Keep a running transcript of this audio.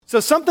So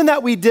something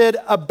that we did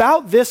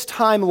about this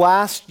time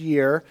last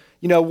year,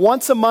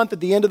 once a month at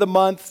the end of the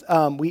month,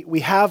 we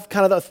have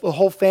kind of the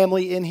whole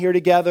family in here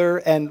together.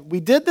 And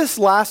we did this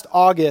last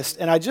August,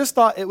 and I just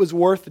thought it was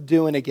worth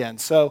doing again.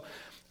 So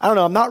I don't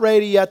know, I'm not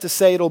ready yet to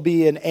say it'll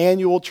be an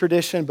annual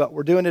tradition, but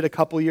we're doing it a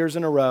couple years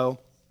in a row,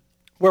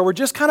 where we're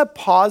just kind of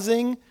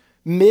pausing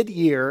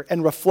mid-year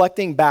and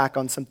reflecting back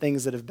on some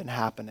things that have been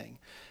happening.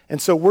 And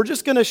so we're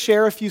just going to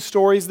share a few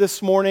stories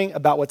this morning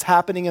about what's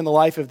happening in the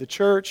life of the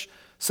church,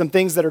 some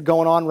things that are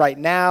going on right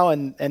now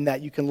and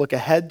that you can look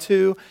ahead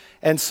to.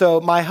 And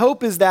so my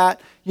hope is that,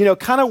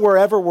 kind of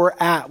wherever we're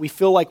at, we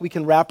feel like we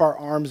can wrap our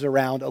arms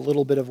around a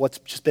little bit of what's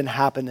just been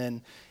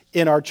happening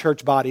in our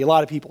church body. A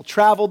lot of people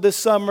traveled this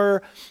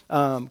summer.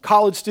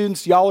 College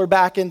students, y'all are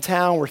back in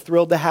town. We're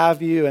thrilled to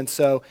have you. And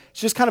so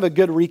it's just kind of a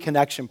good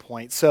reconnection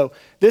point. So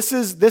this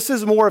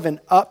is more of an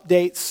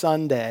update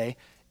Sunday.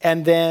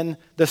 And then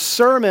the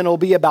sermon will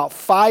be about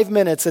 5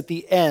 minutes at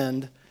the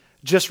end,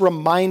 just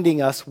reminding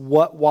us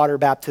what water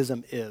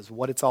baptism is,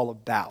 what it's all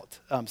about,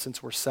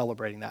 since we're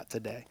celebrating that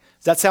today.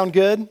 Does that sound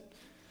good?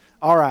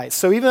 All right,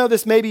 so even though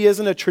this maybe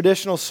isn't a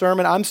traditional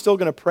sermon, I'm still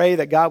going to pray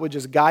that God would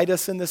just guide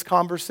us in this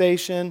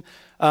conversation,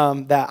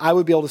 that I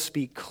would be able to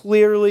speak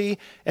clearly,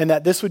 and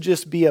that this would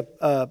just be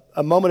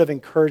a moment of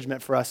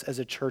encouragement for us as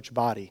a church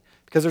body.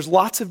 Because there's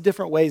lots of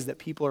different ways that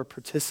people are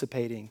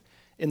participating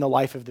in the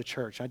life of the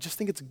church. I just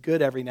think it's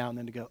good every now and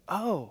then to go,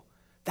 oh,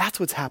 that's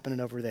what's happening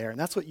over there, and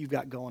that's what you've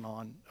got going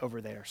on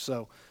over there.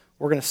 So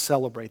we're going to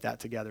celebrate that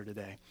together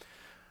today.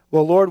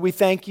 Well, Lord, we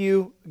thank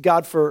you,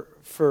 God,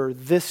 for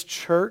this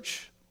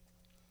church.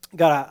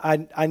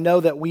 God, I know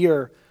that we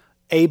are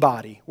a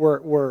body.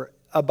 We're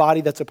a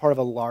body that's a part of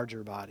a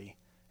larger body.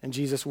 And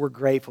Jesus, we're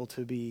grateful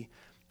to be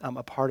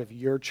a part of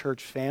your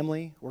church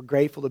family. We're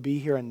grateful to be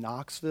here in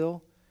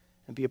Knoxville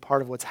and be a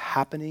part of what's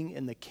happening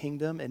in the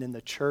kingdom and in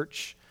the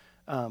church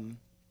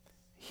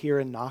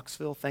here in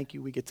Knoxville. Thank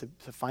you. We get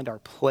to find our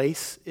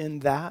place in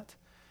that.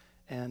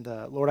 And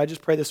Lord, I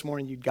just pray this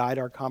morning you'd guide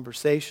our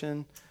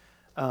conversation.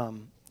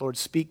 Lord,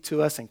 speak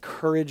to us,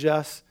 encourage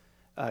us,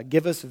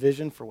 give us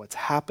vision for what's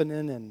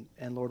happening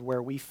and Lord,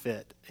 where we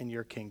fit in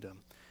your kingdom.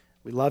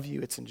 We love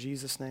you. It's in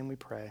Jesus' name we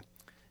pray.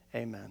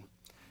 Amen.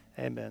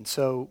 Amen.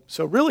 So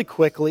really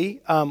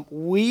quickly,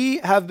 we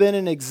have been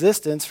in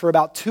existence for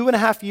about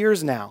 2.5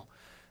 years now.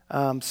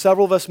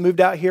 Several of us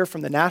moved out here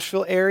from the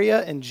Nashville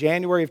area in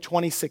January of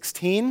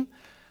 2016.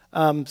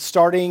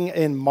 Starting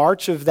in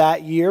March of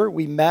that year,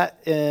 we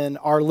met in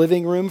our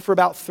living room for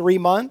about 3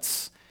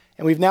 months,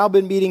 and we've now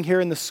been meeting here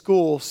in the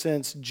school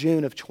since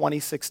June of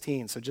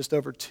 2016, so just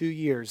over 2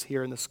 years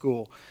here in the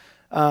school.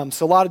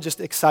 So a lot of just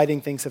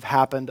exciting things have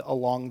happened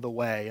along the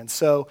way. And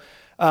so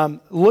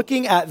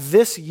looking at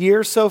this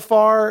year so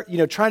far,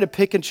 trying to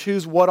pick and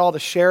choose what all to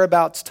share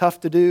about is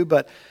tough to do,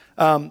 but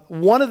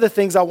one of the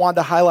things I wanted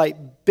to highlight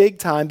big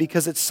time,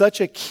 because it's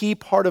such a key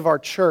part of our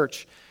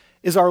church,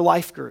 is our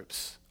life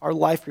groups. Our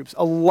life groups.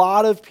 A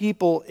lot of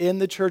people in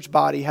the church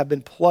body have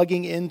been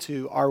plugging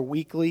into our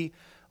weekly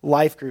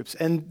life groups.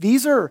 And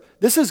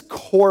this is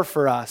core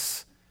for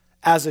us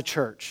as a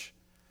church.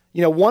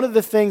 One of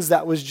the things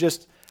that was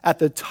just at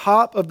the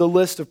top of the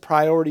list of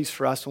priorities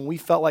for us when we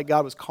felt like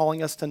God was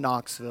calling us to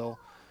Knoxville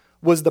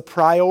was the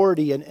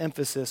priority and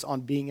emphasis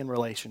on being in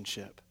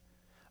relationship.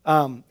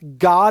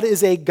 God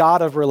is a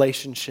God of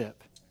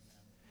relationship.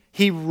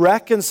 He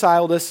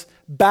reconciled us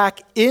back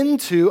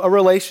into a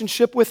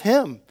relationship with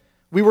Him.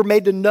 We were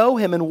made to know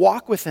Him and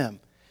walk with Him.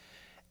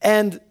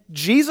 And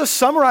Jesus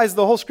summarized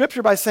the whole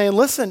scripture by saying,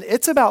 listen,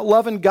 it's about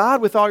loving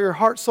God with all your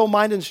heart, soul,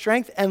 mind, and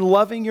strength, and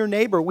loving your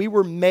neighbor. We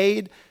were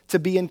made to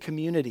be in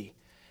community.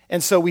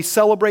 And so we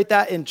celebrate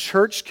that in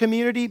church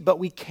community, but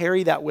we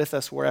carry that with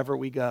us wherever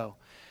we go.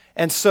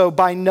 And so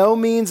by no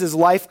means is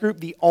Life Group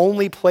the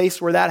only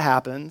place where that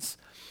happens.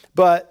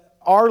 But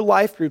our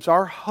life groups,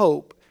 our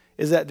hope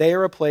is that they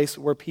are a place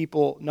where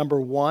people, number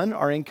one,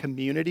 are in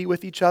community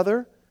with each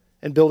other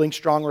and building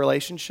strong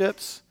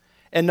relationships.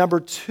 And number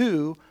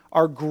two,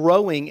 are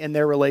growing in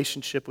their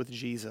relationship with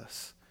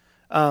Jesus.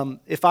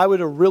 If I were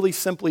to really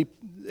simply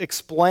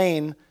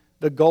explain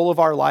the goal of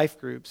our life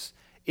groups,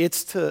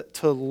 it's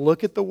to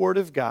look at the Word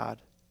of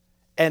God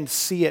and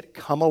see it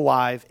come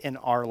alive in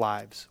our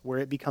lives, where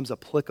it becomes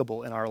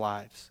applicable in our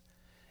lives.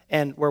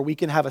 And where we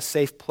can have a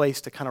safe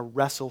place to kind of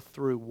wrestle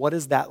through what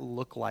does that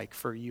look like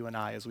for you and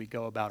I as we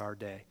go about our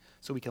day.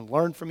 So we can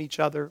learn from each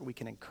other, we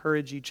can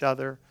encourage each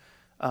other.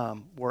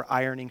 We're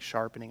ironing,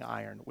 sharpening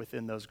iron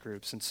within those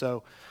groups. And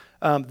so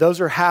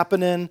those are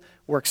happening.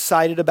 We're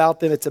excited about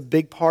them. It's a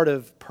big part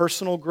of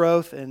personal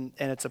growth and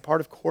it's a part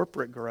of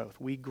corporate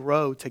growth. We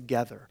grow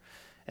together.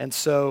 And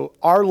so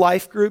our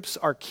life groups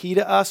are key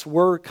to us.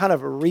 We're kind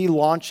of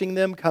relaunching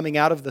them coming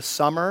out of the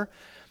summer.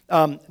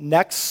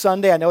 Next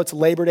Sunday, I know it's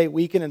Labor Day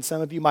weekend and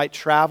some of you might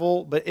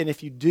travel, and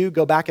if you do,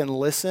 go back and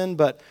listen,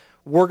 but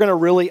we're going to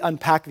really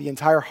unpack the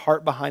entire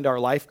heart behind our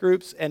life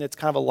groups, and it's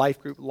kind of a life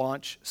group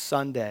launch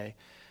Sunday,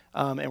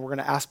 and we're going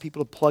to ask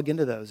people to plug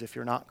into those if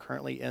you're not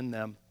currently in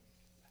them.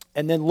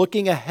 And then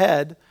looking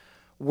ahead,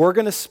 we're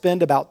going to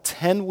spend about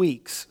 10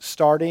 weeks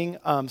starting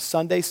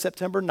Sunday,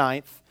 September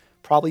 9th,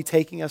 probably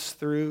taking us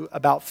through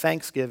about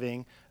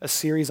Thanksgiving, a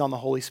series on the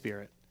Holy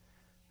Spirit.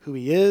 Who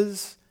he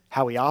is,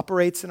 how he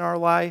operates in our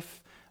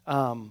life,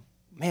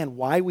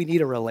 why we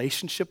need a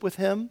relationship with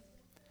him.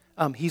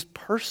 He's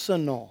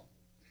personal.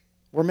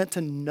 We're meant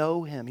to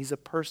know him. He's a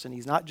person.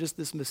 He's not just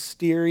this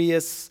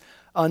mysterious,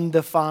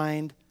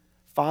 undefined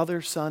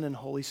Father, Son, and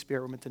Holy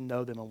Spirit. We're meant to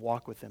know them and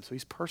walk with him. So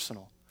he's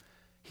personal.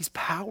 He's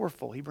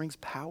powerful. He brings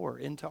power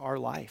into our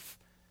life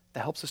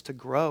that helps us to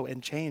grow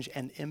and change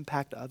and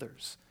impact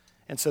others.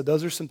 And so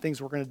those are some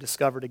things we're going to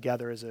discover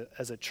together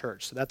as a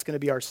church. So that's going to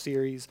be our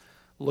series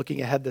looking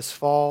ahead this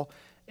fall,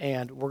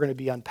 and we're going to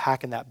be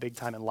unpacking that big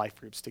time in life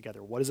groups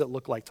together. What does it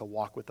look like to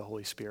walk with the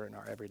Holy Spirit in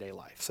our everyday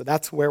life? So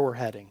that's where we're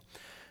heading.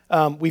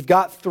 We've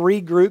got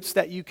 3 groups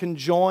that you can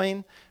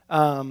join.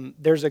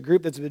 There's a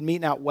group that's been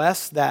meeting out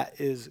west that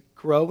is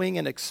growing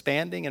and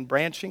expanding and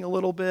branching a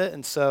little bit,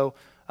 and so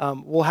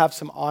we'll have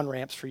some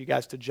on-ramps for you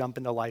guys to jump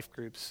into life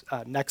groups.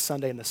 Next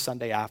Sunday and the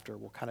Sunday after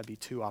will kind of be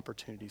 2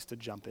 opportunities to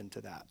jump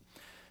into that.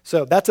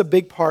 So that's a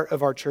big part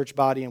of our church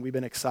body, and we've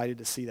been excited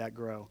to see that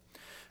grow.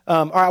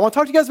 All right, I want to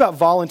talk to you guys about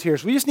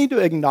volunteers. We just need to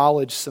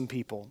acknowledge some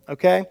people,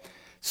 okay?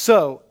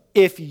 So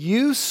if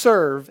you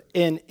serve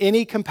in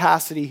any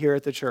capacity here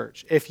at the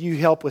church, if you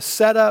help with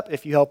setup,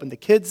 if you help in the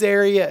kids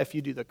area, if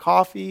you do the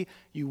coffee,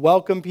 you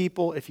welcome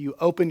people, if you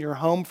open your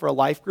home for a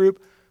life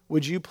group,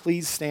 would you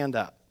please stand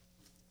up?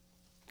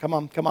 Come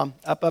on,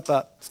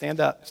 up. Stand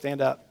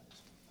up.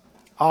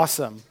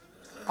 Awesome.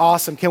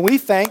 Can we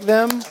thank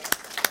them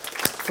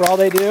for all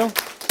they do?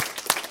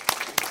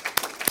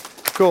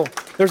 Cool.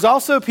 There's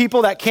also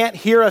people that can't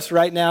hear us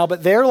right now,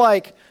 but they're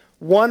like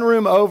one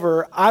room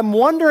over. I'm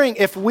wondering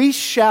if we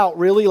shout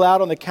really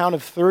loud on the count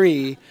of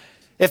 3,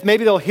 if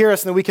maybe they'll hear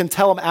us and then we can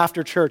tell them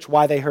after church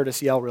why they heard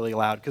us yell really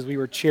loud because we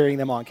were cheering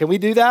them on. Can we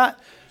do that?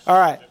 All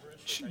right.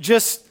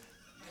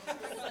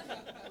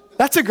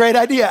 That's a great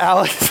idea,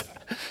 Alex.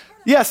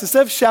 Yes,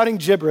 instead of shouting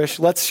gibberish,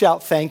 let's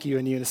shout thank you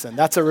in unison.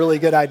 That's a really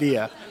good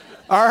idea.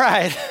 All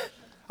right.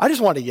 I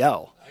just want to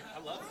yell.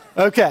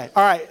 Okay,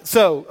 all right.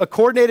 So a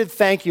coordinated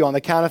thank you on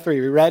the count of 3.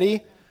 Are you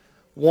ready?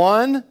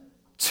 1,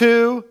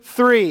 2,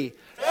 3.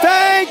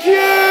 Thank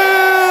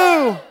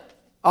you!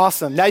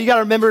 Awesome. Now you got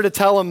to remember to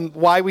tell them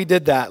why we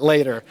did that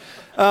later.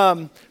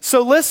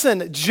 So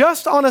listen,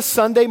 just on a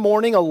Sunday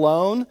morning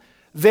alone,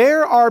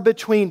 there are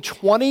between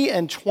 20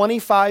 and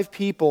 25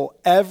 people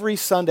every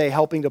Sunday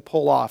helping to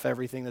pull off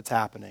everything that's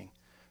happening.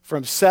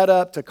 From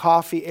setup to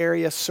coffee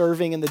area,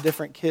 serving in the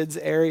different kids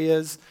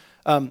areas.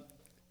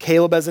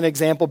 Caleb, as an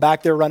example,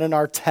 back there running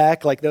our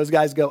tech, like those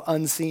guys go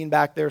unseen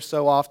back there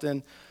so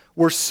often.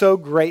 We're so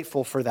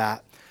grateful for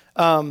that.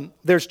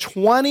 There's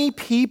 20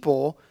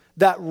 people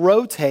that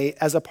rotate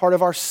as a part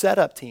of our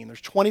setup team.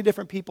 There's 20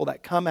 different people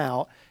that come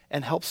out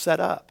and help set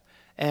up.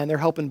 And they're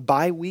helping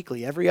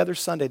bi-weekly. Every other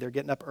Sunday, they're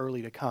getting up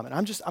early to come. And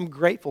I'm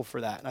grateful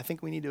for that. And I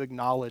think we need to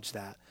acknowledge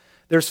that.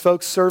 There's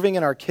folks serving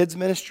in our kids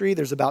ministry.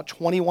 There's about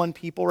 21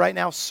 people right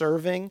now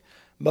serving.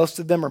 Most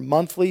of them are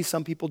monthly.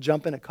 Some people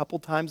jump in a couple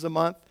times a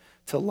month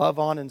to love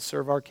on and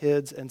serve our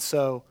kids. And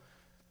so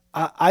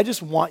I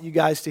just want you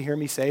guys to hear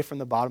me say from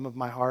the bottom of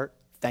my heart,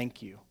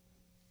 thank you.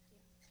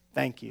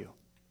 Thank you.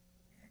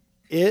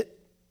 It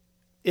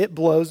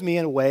blows me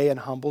in a way and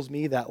humbles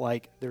me that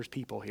like there's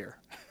people here.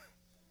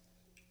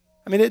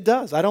 I mean, it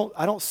does. I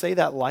don't say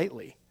that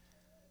lightly.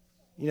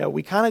 You know,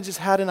 we kind of just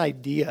had an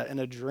idea and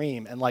a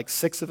dream, and like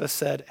 6 of us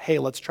said, hey,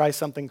 let's try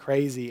something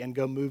crazy and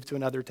go move to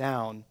another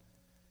town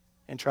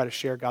and try to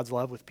share God's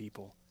love with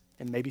people.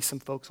 And maybe some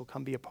folks will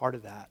come be a part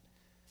of that.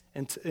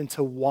 And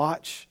to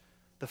watch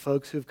the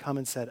folks who've come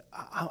and said,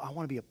 I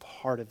want to be a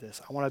part of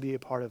this. I want to be a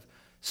part of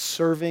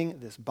serving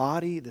this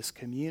body, this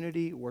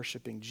community,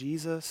 worshiping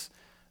Jesus.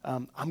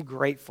 I'm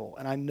grateful.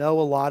 And I know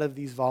a lot of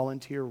these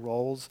volunteer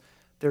roles,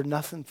 there's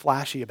nothing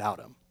flashy about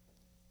them.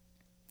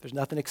 There's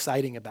nothing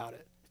exciting about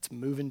it. It's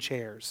moving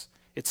chairs.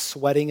 It's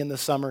sweating in the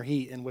summer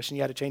heat and wishing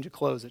you had a change of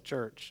clothes at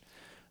church.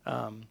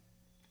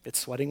 It's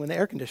sweating when the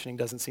air conditioning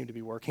doesn't seem to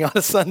be working on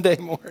a Sunday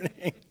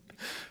morning.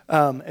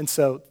 And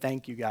so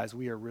thank you guys.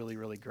 We are really,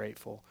 really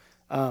grateful.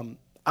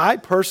 I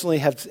personally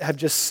have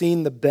just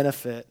seen the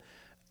benefit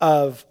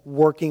of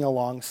working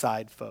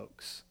alongside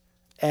folks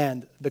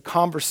and the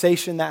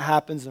conversation that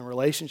happens and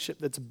relationship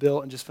that's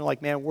built and just feel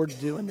like, man, we're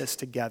doing this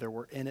together.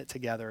 We're in it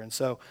together. And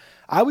so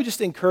I would just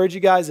encourage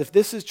you guys, if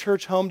this is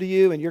church home to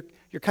you and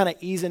you're kind of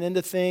easing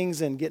into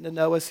things and getting to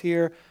know us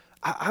here,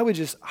 I would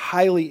just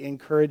highly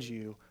encourage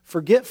you,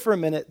 forget for a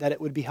minute that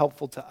it would be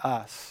helpful to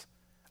us.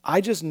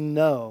 I just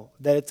know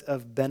that it's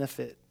of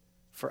benefit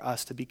for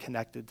us to be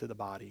connected to the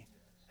body.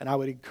 And I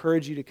would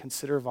encourage you to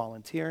consider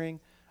volunteering.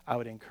 I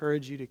would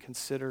encourage you to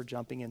consider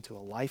jumping into a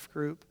life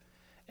group.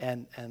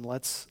 And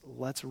let's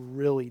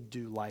really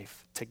do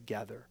life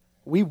together.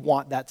 We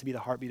want that to be the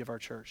heartbeat of our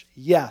church.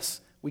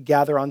 Yes, we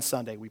gather on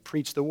Sunday. We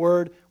preach the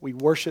word. We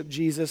worship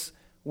Jesus.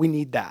 We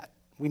need that.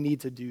 We need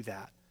to do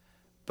that.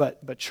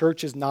 But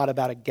church is not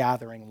about a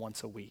gathering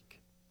once a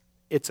week.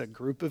 It's a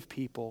group of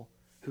people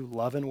who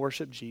love and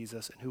worship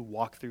Jesus and who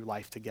walk through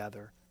life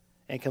together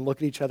and can look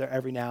at each other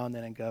every now and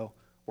then and go,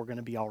 we're going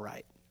to be all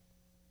right.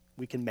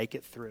 We can make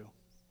it through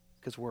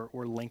because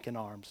we're linking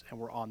arms and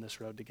we're on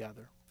this road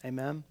together.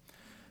 Amen?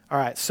 All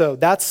right, so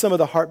that's some of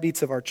the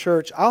heartbeats of our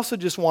church. I also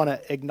just want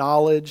to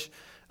acknowledge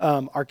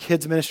our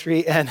kids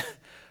ministry, and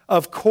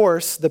of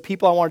course, the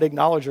people I wanted to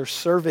acknowledge are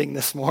serving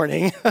this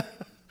morning.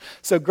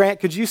 So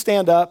Grant, could you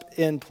stand up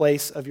in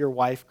place of your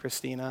wife,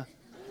 Christina?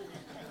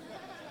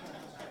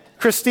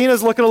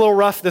 Christina's looking a little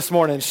rough this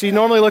morning. She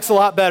normally looks a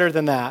lot better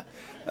than that.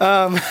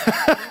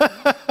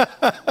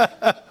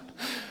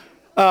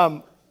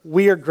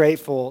 We are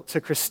grateful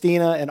to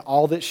Christina and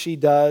all that she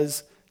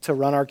does to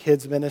run our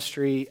kids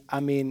ministry.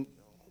 I mean,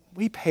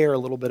 we pay her a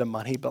little bit of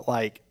money, but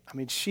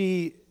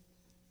she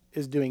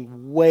is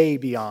doing way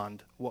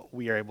beyond what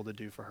we are able to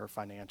do for her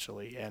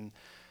financially. And,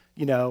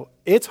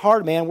 it's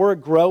hard, man. We're a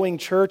growing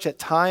church. At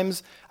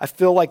times, I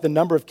feel like the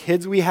number of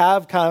kids we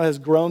have kind of has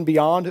grown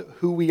beyond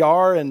who we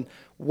are and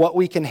what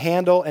we can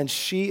handle. And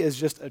she is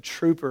just a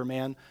trooper,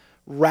 man,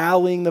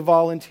 rallying the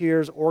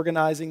volunteers,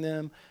 organizing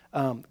them.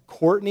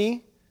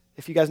 Courtney,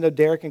 if you guys know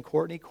Derek and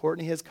Courtney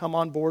has come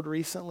on board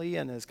recently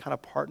and is kind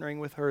of partnering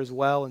with her as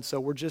well. And so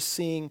we're just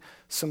seeing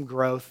some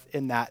growth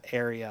in that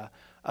area.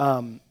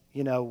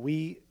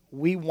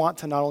 We want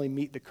to not only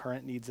meet the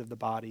current needs of the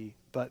body,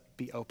 but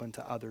be open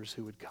to others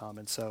who would come.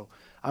 And so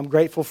I'm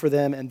grateful for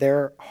them and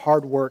their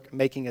hard work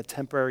making a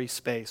temporary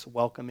space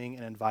welcoming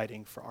and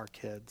inviting for our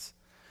kids.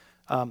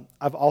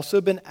 I've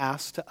also been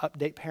asked to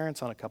update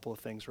parents on a couple of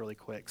things really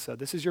quick. So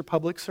this is your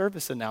public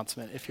service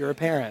announcement if you're a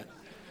parent.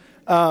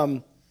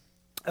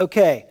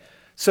 Okay,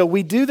 so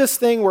we do this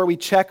thing where we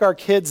check our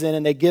kids in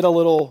and they get a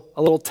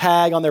little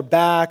tag on their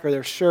back or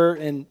their shirt,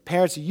 and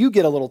parents, you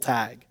get a little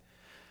tag.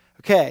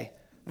 Okay,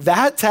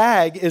 that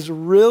tag is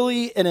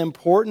really an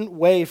important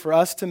way for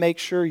us to make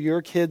sure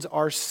your kids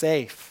are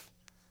safe.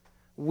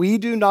 We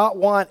do not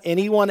want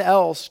anyone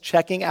else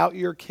checking out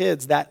your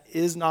kids. That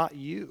is not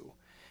you.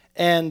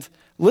 And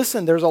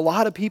listen, there's a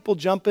lot of people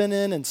jumping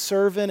in and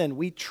serving, and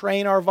we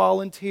train our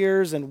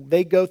volunteers, and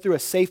they go through a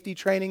safety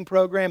training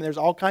program. There's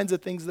all kinds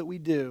of things that we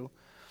do.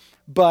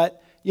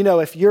 But,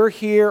 if you're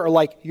here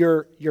or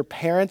your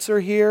parents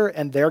are here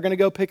and they're going to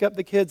go pick up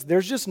the kids,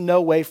 there's just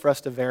no way for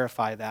us to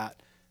verify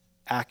that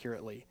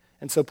accurately.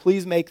 And so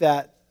please make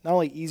that not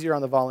only easier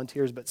on the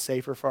volunteers, but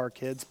safer for our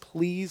kids.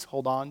 Please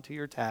hold on to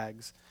your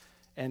tags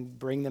and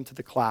bring them to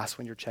the class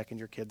when you're checking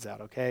your kids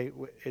out, okay?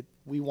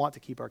 We want to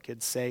keep our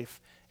kids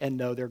safe and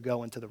know they're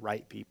going to the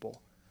right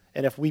people.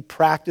 And if we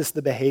practice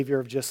the behavior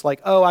of just I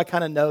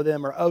kind of know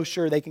them, or, oh,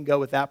 sure, they can go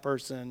with that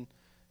person,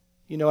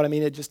 you know what I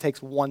mean? It just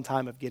takes one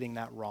time of getting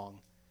that wrong,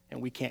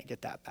 and we can't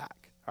get that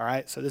back, all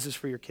right? So this is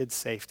for your kids'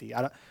 safety.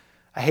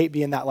 I hate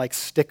being that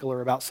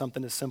stickler about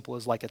something as simple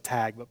as a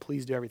tag, but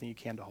please do everything you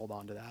can to hold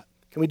on to that.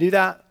 Can we do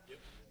that? Yep.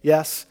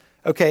 Yes?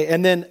 Okay,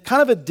 and then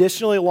kind of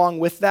additionally along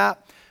with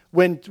that,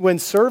 when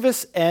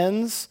service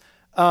ends,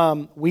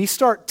 we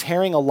start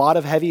tearing a lot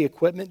of heavy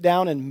equipment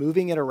down and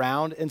moving it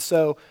around. And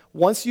so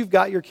once you've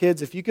got your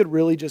kids, if you could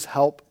really just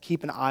help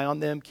keep an eye on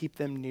them, keep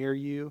them near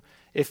you.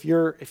 If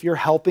you're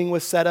helping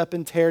with setup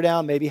and tear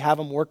down, maybe have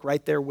them work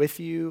right there with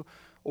you.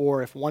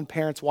 Or if one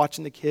parent's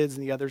watching the kids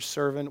and the other's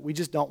serving, we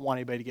just don't want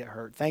anybody to get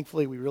hurt.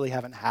 Thankfully, we really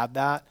haven't had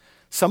that.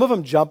 Some of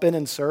them jump in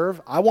and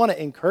serve. I want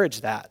to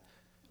encourage that.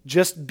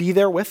 Just be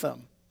there with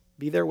them.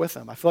 Be there with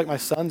them. I feel like my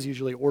son's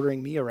usually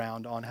ordering me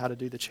around on how to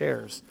do the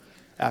chairs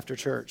after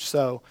church.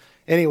 So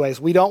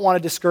anyways, we don't want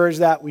to discourage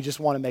that. We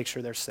just want to make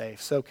sure they're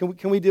safe. So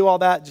can we do all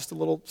that? Just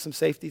some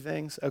safety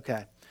things?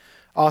 Okay.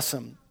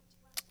 Awesome.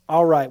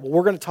 All right. Well,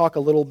 we're going to talk a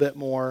little bit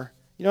more.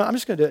 I'm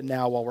just going to do it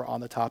now while we're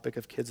on the topic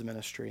of kids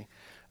ministry.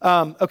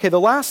 Okay, the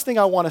last thing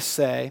I want to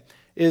say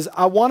is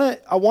I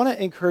want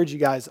to encourage you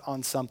guys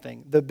on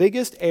something. The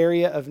biggest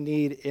area of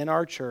need in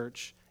our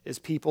church is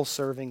people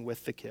serving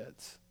with the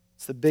kids.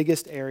 It's the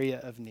biggest area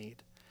of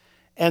need.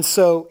 And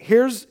so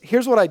here's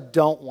what I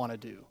don't want to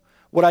do.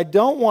 What I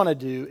don't want to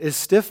do is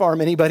stiff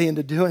arm anybody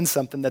into doing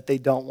something that they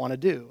don't want to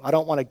do. I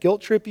don't want to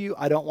guilt trip you.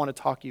 I don't want to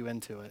talk you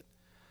into it.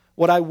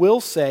 What I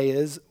will say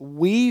is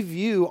we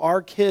view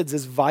our kids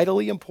as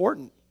vitally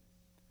important.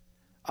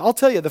 I'll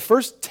tell you, the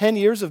first 10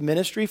 years of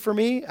ministry for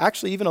me,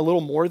 actually even a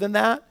little more than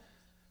that,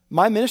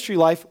 my ministry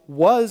life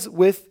was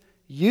with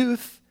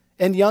youth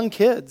and young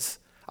kids.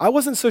 I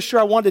wasn't so sure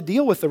I wanted to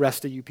deal with the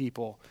rest of you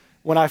people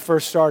when I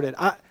first started.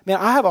 I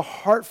have a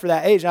heart for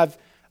that age.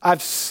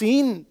 I've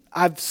seen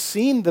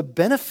the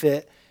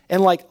benefit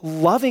and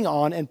loving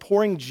on and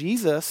pouring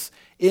Jesus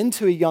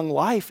into a young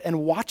life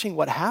and watching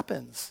what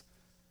happens.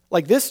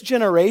 This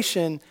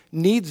generation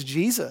needs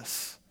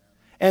Jesus,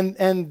 and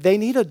they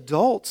need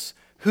adults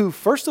who,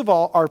 first of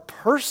all, are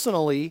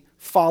personally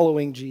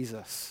following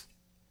Jesus.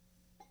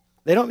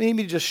 They don't need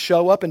me to just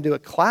show up and do a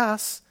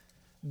class.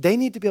 They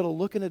need to be able to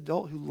look at an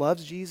adult who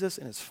loves Jesus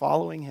and is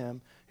following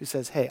him, who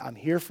says, hey, I'm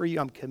here for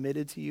you, I'm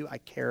committed to you, I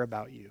care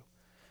about you.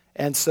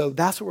 And so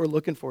that's what we're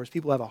looking for, is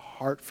people who have a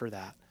heart for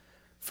that,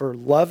 for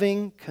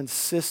loving,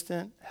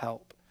 consistent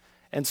help.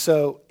 And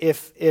so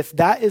if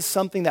that is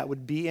something that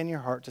would be in your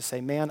heart to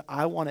say, man,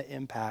 I want to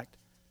impact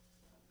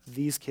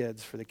these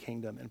kids for the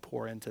kingdom and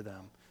pour into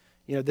them.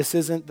 This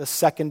isn't the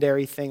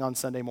secondary thing on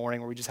Sunday morning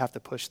where we just have to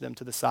push them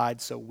to the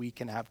side so we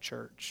can have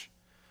church.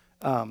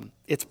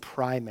 It's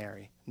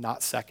primary,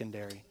 not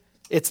secondary.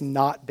 It's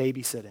not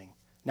babysitting.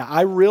 Now,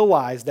 I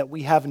realize that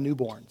we have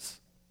newborns.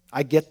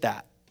 I get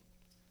that.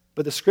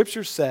 But the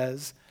scripture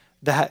says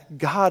that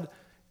God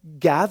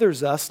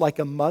gathers us like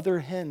a mother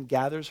hen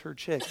gathers her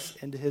chicks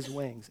into his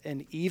wings.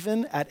 And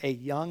even at a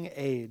young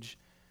age,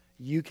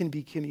 you can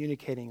be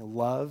communicating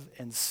love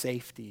and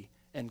safety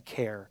and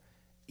care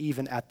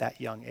even at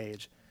that young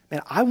age.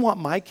 Man, I want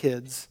my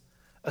kids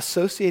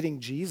associating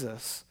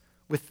Jesus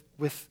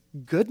with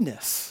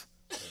goodness,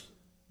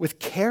 with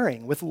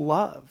caring, with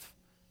love.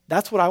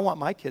 That's what I want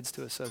my kids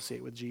to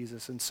associate with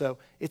Jesus. And so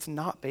it's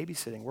not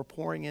babysitting. We're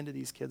pouring into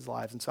these kids'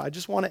 lives. And so I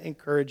just want to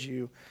encourage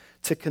you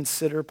to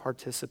consider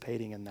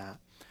participating in that.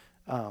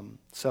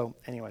 So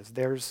anyways,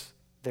 there's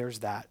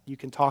that. You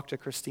can talk to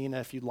Christina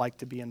if you'd like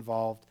to be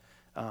involved.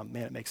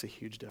 Man, it makes a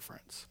huge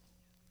difference.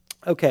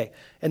 Okay,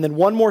 and then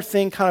one more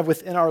thing kind of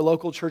within our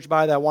local church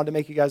body that I wanted to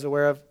make you guys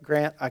aware of.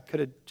 Grant, I could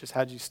have just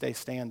had you stay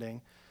standing.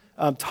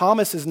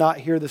 Thomas is not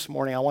here this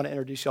morning. I want to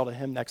introduce y'all to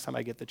him next time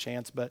I get the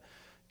chance, but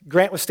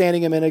Grant was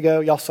standing a minute ago.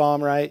 Y'all saw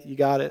him, right? You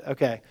got it?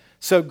 Okay.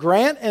 So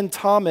Grant and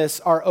Thomas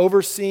are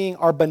overseeing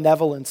our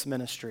benevolence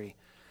ministry.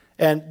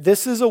 And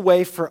this is a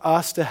way for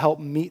us to help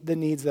meet the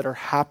needs that are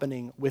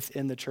happening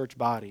within the church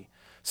body.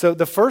 So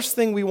the first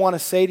thing we want to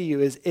say to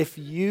you is if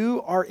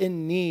you are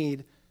in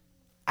need,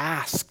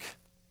 ask.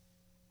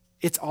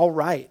 It's all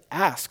right.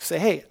 Ask. Say,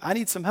 hey, I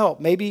need some help.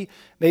 Maybe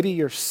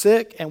you're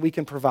sick and we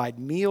can provide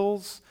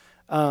meals.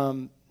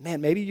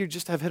 Maybe you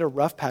just have hit a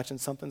rough patch and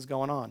something's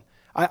going on.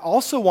 I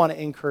also want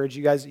to encourage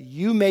you guys,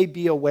 you may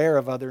be aware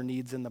of other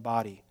needs in the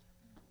body.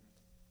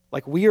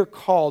 Like we are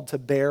called to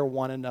bear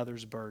one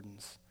another's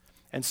burdens.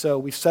 And so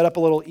we've set up a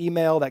little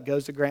email that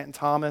goes to Grant and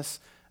Thomas,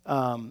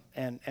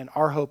 and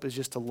our hope is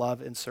just to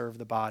love and serve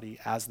the body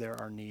as there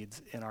are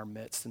needs in our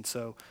midst. And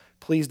so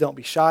please don't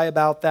be shy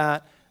about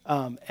that.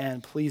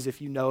 And please,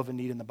 if you know of a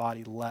need in the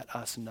body, let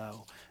us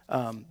know.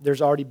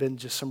 There's already been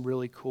just some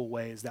really cool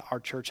ways that our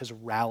church has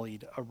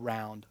rallied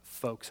around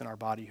folks in our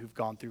body who've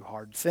gone through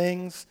hard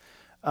things.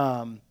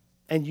 And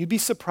you'd be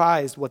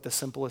surprised what the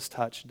simplest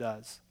touch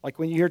does. Like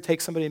when you hear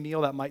take somebody a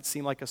meal, that might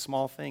seem like a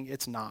small thing.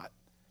 It's not.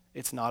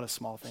 It's not a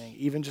small thing.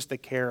 Even just the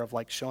care of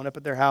like showing up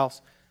at their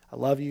house. I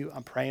love you.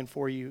 I'm praying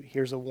for you.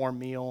 Here's a warm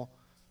meal.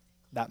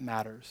 That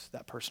matters.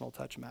 That personal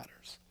touch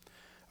matters.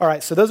 All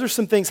right, so those are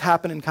some things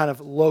happening kind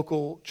of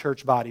local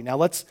church body. Now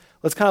let's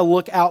kind of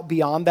look out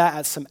beyond that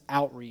at some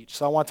outreach.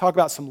 So I want to talk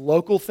about some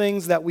local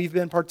things that we've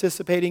been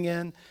participating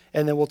in,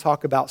 and then we'll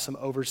talk about some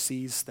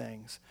overseas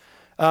things.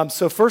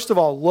 So first of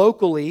all,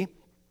 locally,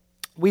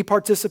 we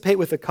participate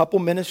with a couple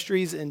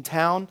ministries in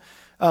town.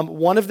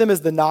 One of them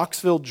is the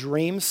Knoxville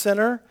Dream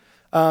Center.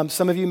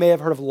 Some of you may have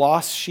heard of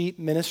Lost Sheep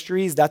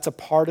Ministries. That's a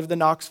part of the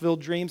Knoxville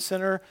Dream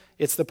Center.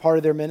 It's the part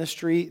of their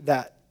ministry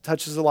that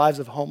touches the lives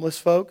of homeless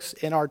folks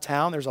in our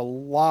town. There's a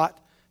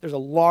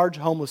large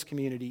homeless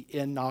community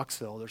in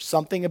Knoxville. There's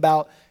something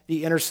about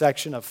the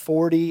intersection of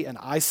 40 and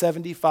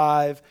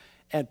I-75,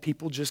 and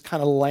people just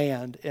kind of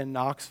land in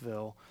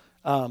Knoxville,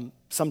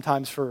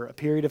 sometimes for a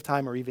period of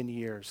time or even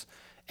years.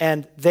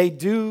 And they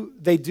do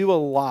a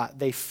lot.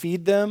 They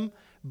feed them,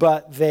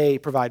 but they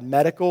provide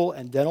medical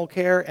and dental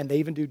care, and they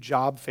even do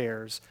job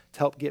fairs to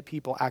help get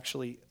people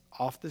actually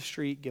off the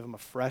street, give them a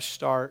fresh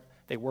start.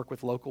 They work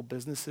with local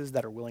businesses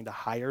that are willing to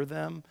hire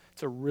them.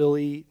 It's a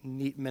really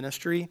neat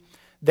ministry.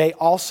 They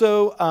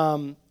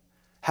also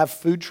have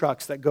food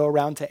trucks that go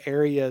around to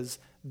areas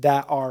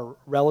that are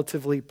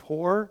relatively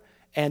poor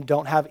and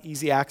don't have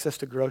easy access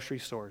to grocery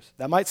stores.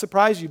 That might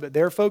surprise you, but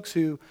there are folks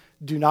who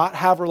do not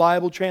have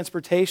reliable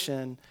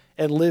transportation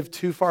and live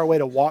too far away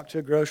to walk to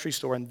a grocery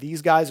store, and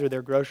these guys are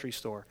their grocery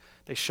store.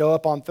 They show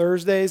up on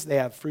Thursdays, they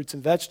have fruits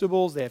and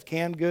vegetables, they have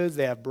canned goods,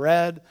 they have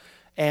bread,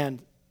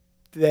 and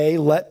they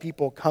let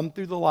people come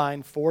through the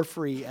line for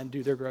free and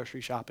do their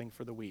grocery shopping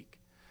for the week.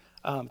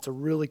 It's a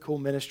really cool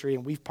ministry,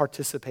 and we've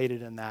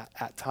participated in that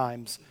at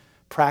times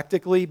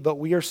practically, but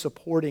we are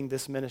supporting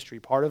this ministry.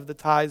 Part of the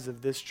tithes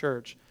of this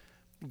church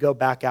go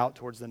back out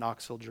towards the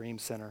Knoxville Dream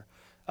Center.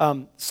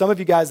 Some of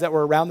you guys that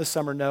were around this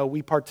summer know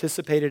we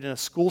participated in a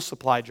school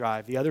supply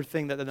drive. The other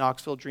thing that the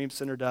Knoxville Dream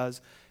Center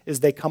does is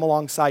they come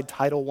alongside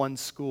Title I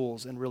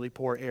schools in really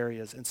poor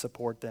areas and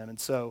support them. And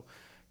so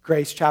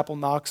Grace Chapel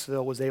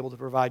Knoxville was able to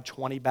provide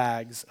 20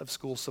 bags of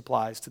school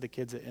supplies to the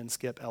kids at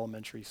Inskip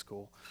Elementary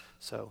School.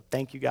 So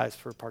thank you guys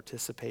for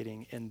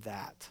participating in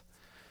that.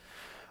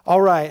 All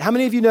right, how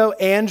many of you know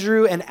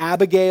Andrew and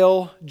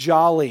Abigail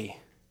Jolly?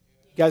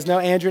 You guys know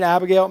Andrew and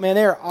Abigail? Man,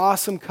 they're an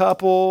awesome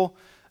couple.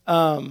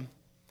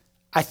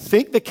 I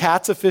think the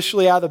cat's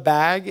officially out of the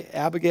bag.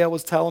 Abigail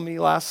was telling me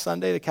last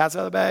Sunday the cat's out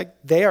of the bag.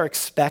 They are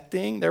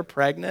expecting, they're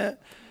pregnant.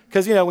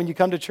 Because, when you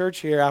come to church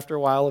here, after a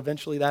while,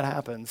 eventually that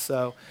happens.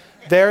 So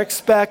they're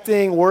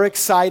expecting, we're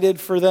excited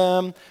for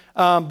them.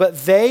 But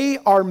they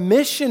are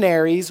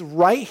missionaries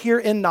right here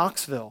in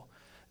Knoxville.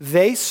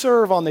 They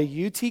serve on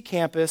the UT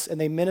campus, and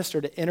they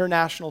minister to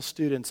international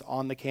students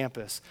on the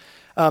campus.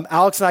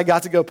 Alex and I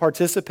got to go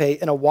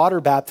participate in a water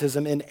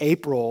baptism in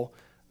April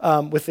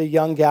with a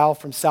young gal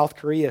from South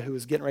Korea who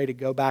was getting ready to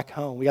go back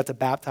home. We got to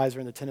baptize her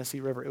in the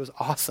Tennessee River. It was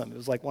awesome. It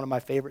was like one of my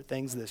favorite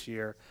things this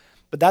year.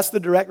 But that's the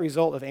direct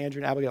result of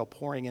Andrew and Abigail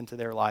pouring into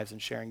their lives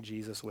and sharing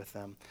Jesus with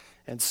them.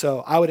 And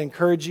so I would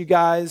encourage you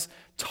guys,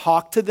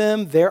 talk to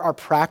them. There are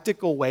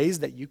practical ways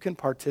that you can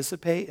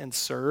participate and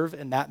serve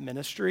in that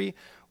ministry.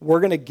 We're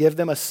going to give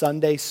them a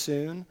Sunday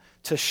soon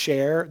to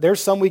share.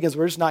 There's some weekends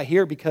we're just not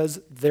here because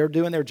they're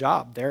doing their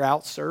job. They're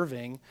out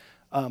serving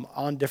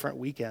on different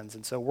weekends.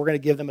 And so we're going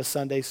to give them a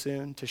Sunday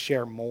soon to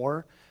share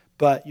more,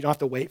 but you don't have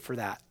to wait for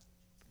that.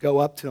 Go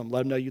up to them. Let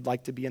them know you'd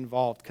like to be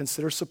involved.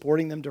 Consider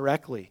supporting them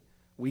directly.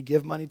 We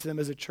give money to them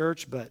as a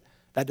church, but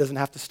that doesn't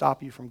have to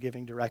stop you from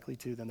giving directly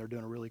to them. They're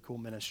doing a really cool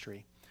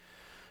ministry.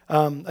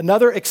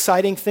 Another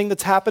exciting thing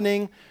that's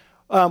happening,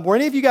 were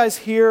any of you guys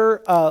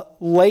here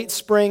late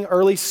spring,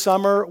 early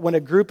summer when a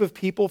group of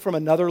people from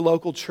another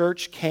local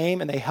church came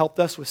and they helped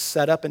us with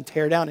setup and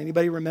tear down?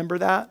 Anybody remember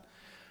that?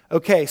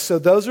 Okay, so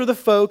those are the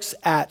folks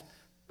at,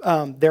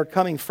 they're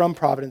coming from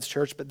Providence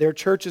Church, but their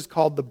church is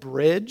called The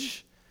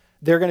Bridge.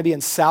 They're going to be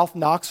in South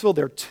Knoxville.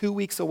 They're 2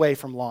 weeks away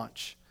from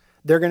launch.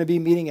 They're going to be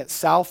meeting at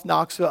South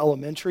Knoxville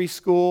Elementary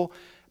School.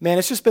 Man,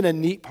 it's just been a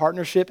neat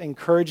partnership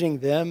encouraging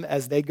them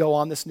as they go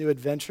on this new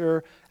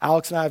adventure.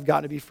 Alex and I have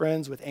gotten to be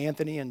friends with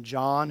Anthony and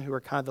John, who are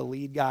kind of the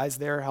lead guys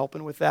there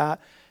helping with that.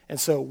 And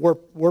so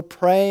we're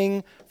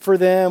praying for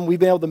them. We've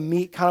been able to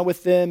meet kind of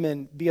with them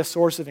and be a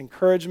source of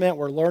encouragement.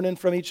 We're learning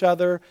from each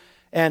other.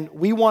 And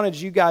we wanted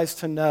you guys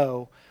to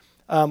know,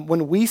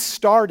 when we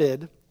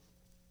started,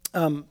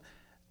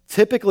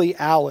 typically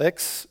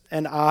Alex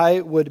and I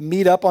would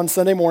meet up on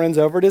Sunday mornings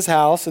over at his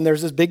house, and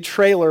there's this big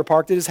trailer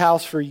parked at his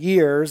house for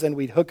years, and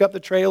we'd hook up the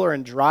trailer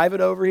and drive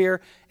it over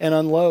here and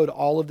unload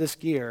all of this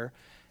gear.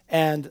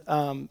 And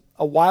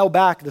a while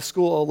back, the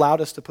school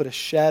allowed us to put a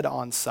shed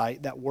on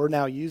site that we're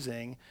now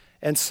using,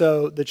 and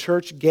so the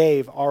church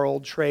gave our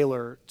old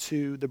trailer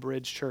to the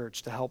Bridge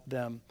Church to help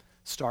them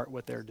start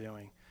what they're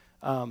doing.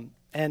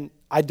 And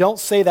I don't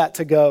say that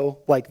to go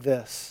like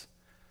this.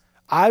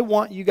 I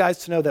want you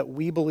guys to know that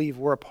we believe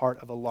we're a part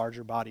of a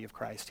larger body of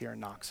Christ here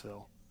in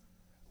Knoxville.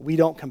 We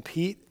don't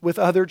compete with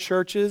other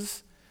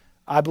churches.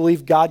 I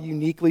believe God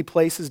uniquely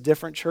places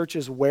different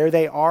churches where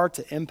they are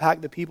to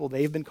impact the people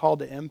they've been called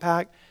to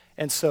impact.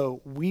 And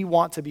so we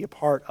want to be a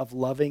part of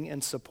loving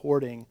and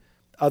supporting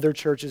other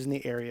churches in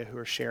the area who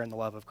are sharing the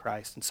love of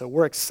Christ. And so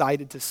we're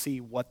excited to see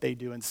what they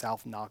do in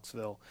South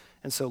Knoxville.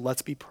 And so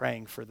let's be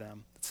praying for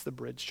them. It's the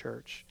Bridge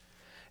Church.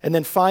 And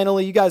then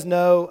finally, you guys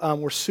know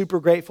we're super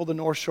grateful to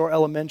North Shore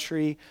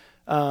Elementary.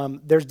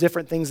 There's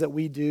different things that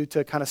we do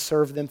to kind of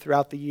serve them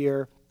throughout the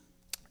year.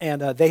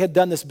 And they had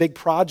done this big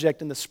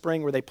project in the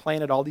spring where they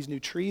planted all these new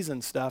trees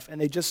and stuff,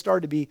 and they just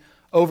started to be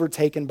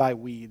overtaken by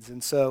weeds.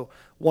 And so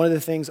one of the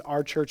things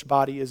our church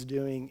body is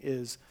doing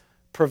is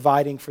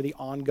providing for the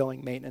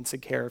ongoing maintenance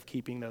and care of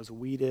keeping those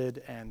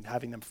weeded and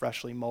having them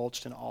freshly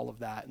mulched and all of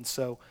that. And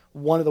so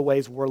one of the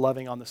ways we're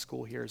loving on the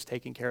school here is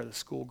taking care of the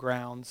school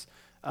grounds.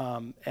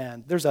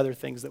 And there's other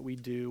things that we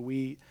do.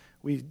 We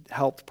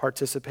helped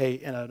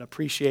participate in an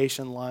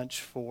appreciation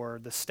lunch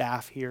for the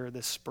staff here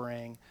this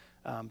spring,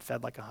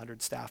 fed like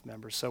 100 staff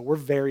members. So we're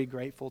very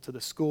grateful to the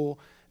school.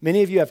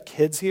 Many of you have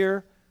kids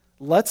here.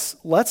 Let's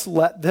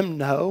let them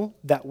know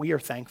that we are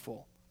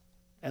thankful.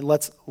 And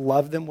let's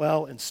love them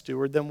well and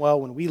steward them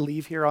well. When we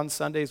leave here on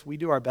Sundays, we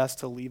do our best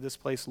to leave this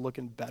place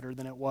looking better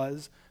than it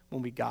was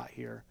when we got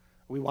here.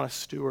 We want to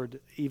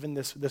steward even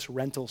this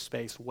rental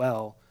space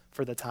well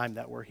for the time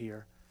that we're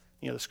here.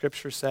 You know, the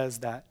scripture says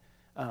that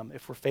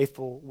if we're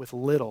faithful with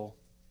little,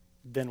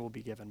 then we'll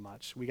be given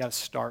much. We got to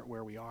start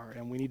where we are,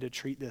 and we need to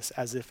treat this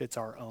as if it's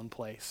our own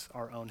place,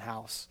 our own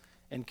house,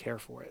 and care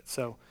for it.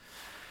 So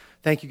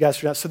thank you guys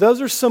for that. So those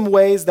are some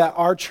ways that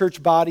our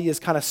church body is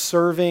kind of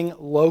serving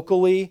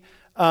locally.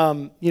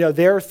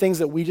 There are things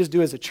that we just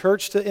do as a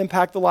church to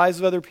impact the lives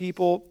of other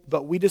people,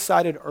 but we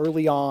decided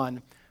early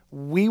on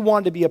we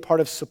wanted to be a part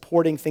of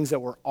supporting things that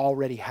were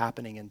already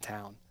happening in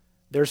town.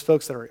 There's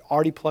folks that are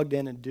already plugged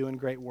in and doing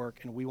great work,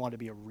 and we want to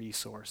be a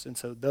resource. And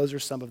so those are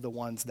some of the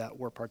ones that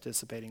we're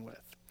participating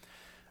with.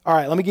 All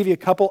right, let me give you a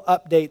couple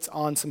updates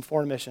on some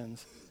foreign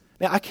missions.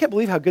 Man, I can't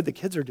believe how good the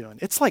kids are doing.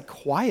 It's like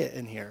quiet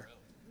in here.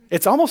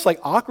 It's almost like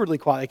awkwardly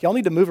quiet. Like y'all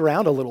need to move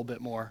around a little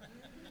bit more.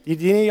 Do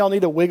y'all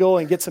need to wiggle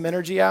and get some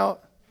energy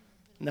out?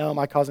 No, am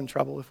I causing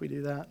trouble if we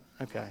do that?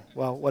 Okay,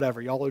 well,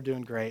 whatever. Y'all are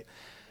doing great.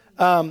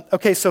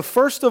 Okay, so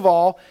first of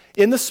all,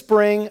 in the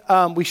spring,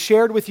 we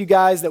shared with you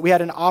guys that we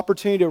had an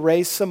opportunity to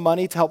raise some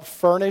money to help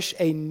furnish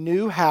a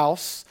new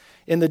house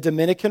in the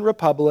Dominican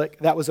Republic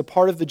that was a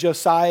part of the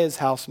Josiah's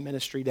House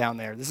ministry down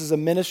there. This is a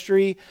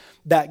ministry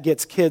that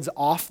gets kids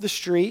off the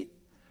street,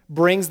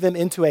 brings them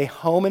into a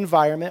home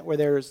environment where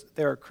there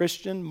are a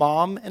Christian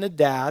mom and a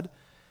dad.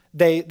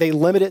 They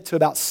limit it to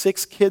about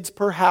 6 kids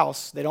per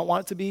house. They don't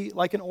want it to be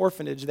like an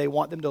orphanage. They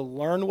want them to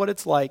learn what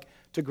it's like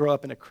to grow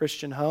up in a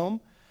Christian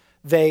home.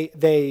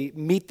 They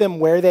meet them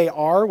where they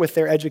are with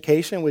their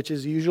education, which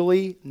is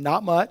usually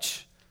not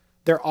much.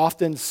 They're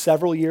often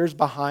several years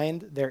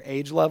behind their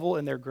age level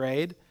in their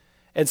grade.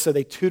 And so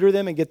they tutor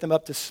them and get them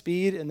up to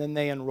speed, and then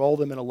they enroll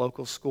them in a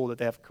local school that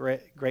they have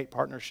great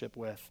partnership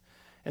with.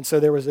 And so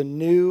there was a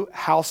new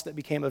house that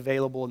became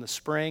available in the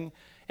spring,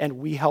 and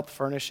we helped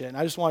furnish it. And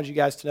I just wanted you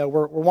guys to know,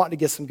 we're wanting to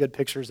get some good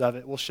pictures of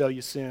it. We'll show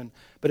you soon.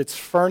 But it's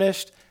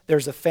furnished.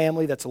 There's a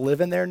family that's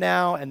living there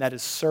now and that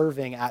is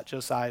serving at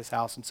Josiah's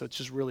house. And so it's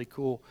just really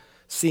cool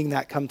seeing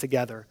that come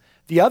together.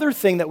 The other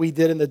thing that we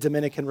did in the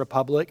Dominican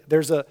Republic,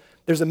 there's a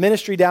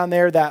ministry down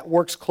there that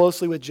works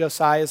closely with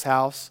Josiah's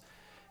house.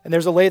 And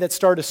there's a lady that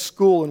started a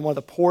school in one of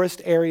the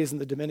poorest areas in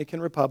the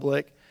Dominican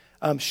Republic.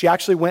 She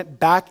actually went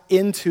back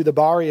into the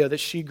barrio that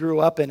she grew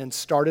up in and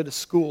started a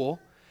school.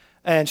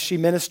 And she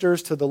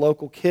ministers to the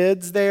local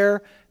kids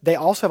there. They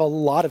also have a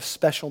lot of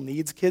special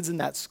needs kids in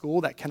that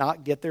school that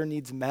cannot get their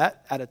needs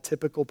met at a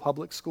typical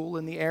public school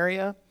in the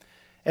area.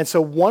 And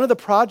so one of the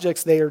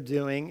projects they are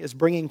doing is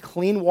bringing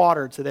clean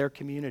water to their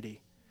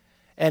community.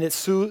 And it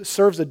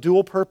serves a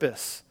dual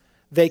purpose.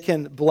 They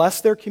can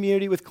bless their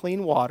community with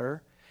clean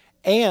water,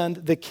 and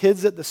the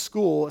kids at the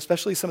school,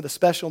 especially some of the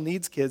special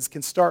needs kids,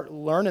 can start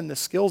learning the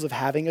skills of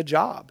having a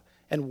job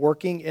and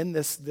working in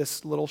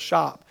this little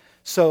shop.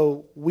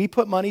 So we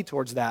put money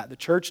towards that. The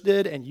church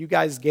did, and you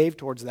guys gave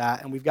towards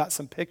that, and we've got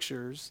some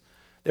pictures.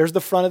 There's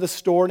the front of the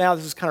store now.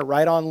 This is kind of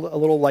right on a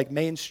little like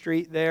Main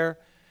Street there.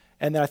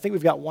 And then I think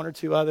we've got one or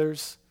two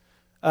others.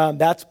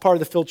 That's part of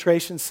the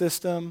filtration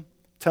system.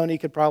 Tony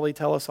could probably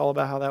tell us all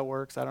about how that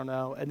works. I don't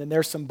know. And then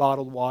there's some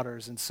bottled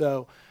waters. And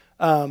so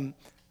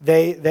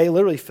they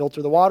literally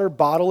filter the water,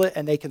 bottle it,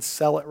 and they can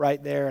sell it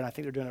right there. And I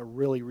think they're doing a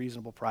really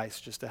reasonable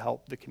price just to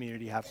help the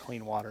community have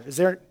clean water. Is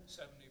there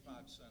 75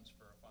 cents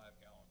for a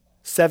 5-gallon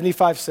bottle.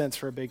 75 cents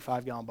for a big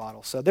 5-gallon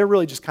bottle. So they're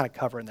really just kind of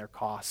covering their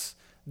costs.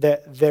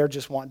 They're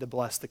just wanting to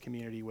bless the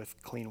community with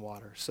clean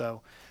water.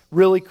 So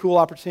really cool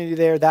opportunity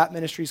there. That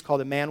ministry is called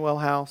Emmanuel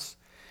House.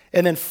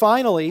 And then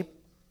finally,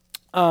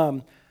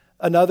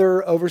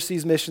 another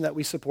overseas mission that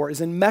we support is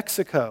in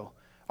Mexico.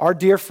 Our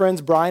dear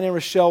friends Brian and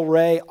Rochelle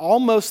Ray,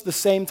 almost the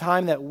same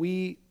time that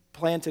we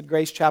planted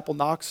Grace Chapel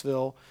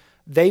Knoxville,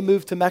 they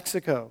moved to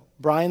Mexico.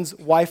 Brian's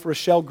wife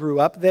Rochelle grew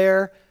up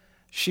there.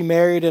 She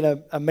married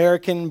an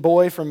American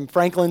boy from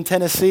Franklin,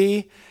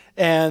 Tennessee,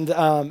 and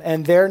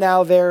they're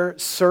now there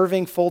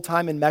serving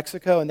full-time in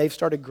Mexico, and they've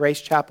started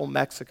Grace Chapel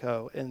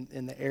Mexico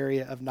in the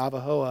area of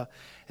Navajoa.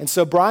 And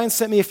so Brian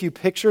sent me a few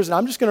pictures, and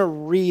I'm just going to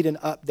read an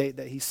update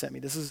that he sent me.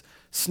 This is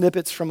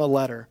snippets from a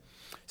letter.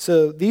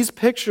 So these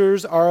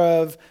pictures are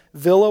of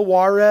Villa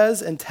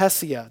Juarez and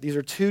Tessia. These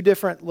are two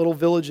different little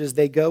villages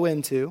they go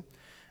into.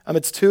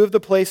 It's two of the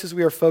places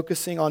we are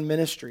focusing on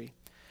ministry.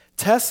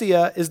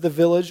 Tessia is the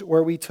village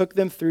where we took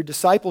them through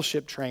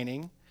discipleship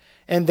training,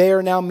 and they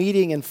are now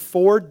meeting in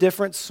 4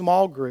 different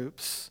small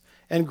groups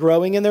and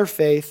growing in their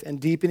faith and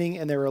deepening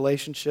in their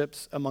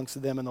relationships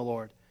amongst them and the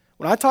Lord.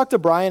 When I talked to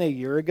Brian a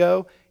year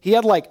ago, he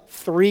had like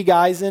 3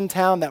 guys in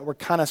town that were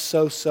kind of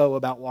so-so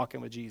about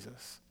walking with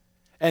Jesus.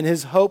 And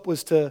his hope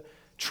was to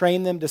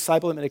train them,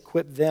 disciple them, and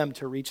equip them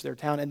to reach their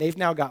town. And they've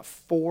now got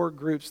 4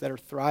 groups that are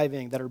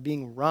thriving, that are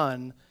being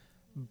run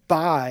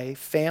by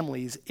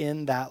families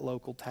in that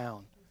local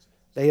town.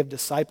 They have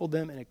discipled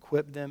them and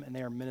equipped them, and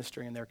they are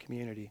ministering in their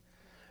community.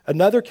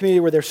 Another community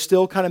where they're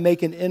still kind of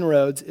making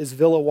inroads is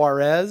Villa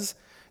Juarez.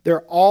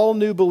 They're all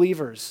new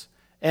believers.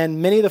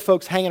 And many of the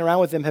folks hanging around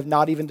with them have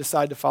not even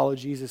decided to follow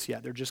Jesus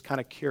yet. They're just kind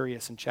of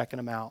curious and checking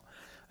them out.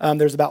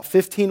 There's about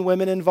 15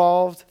 women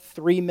involved,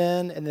 3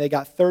 men, and they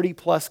got 30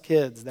 plus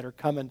kids that are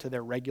coming to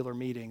their regular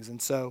meetings. And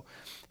so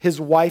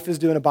his wife is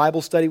doing a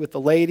Bible study with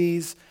the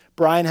ladies.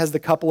 Brian has the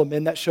couple of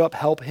men that show up,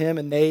 help him,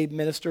 and they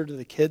minister to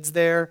the kids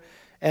there.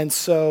 And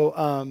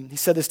so he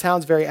said this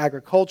town's very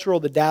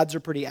agricultural. The dads are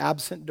pretty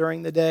absent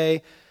during the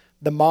day.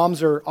 The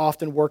moms are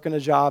often working a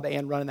job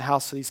and running the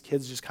house, so these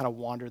kids just kind of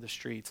wander the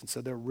streets. And so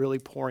they're really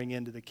pouring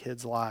into the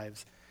kids'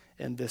 lives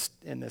in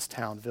this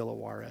town, Villa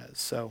Juarez.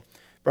 So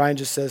Brian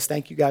just says,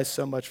 thank you guys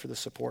so much for the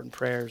support and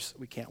prayers.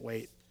 We can't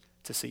wait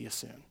to see you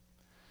soon.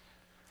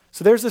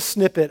 So there's a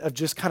snippet of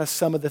just kind of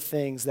some of the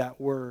things that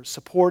we're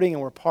supporting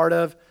and we're part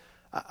of.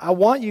 I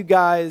want you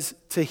guys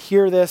to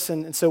hear this,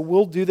 and so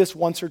we'll do this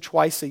once or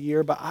twice a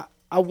year, but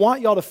I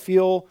want y'all to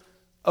feel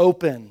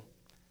open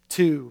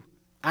to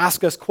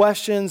ask us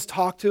questions,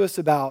 talk to us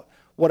about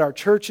what our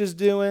church is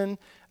doing.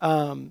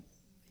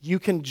 You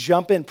can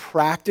jump in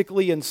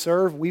practically and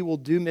serve. We will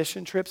do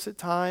mission trips at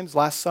times.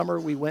 Last summer,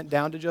 we went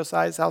down to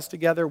Josiah's house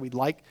together. We'd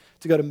like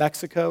to go to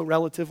Mexico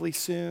relatively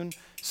soon.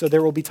 So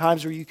there will be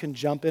times where you can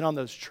jump in on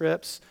those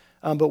trips.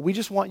 But we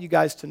just want you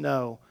guys to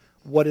know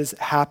what is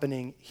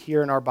happening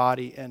here in our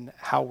body and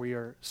how we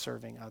are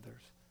serving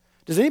others.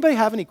 Does anybody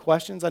have any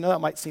questions? I know that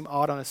might seem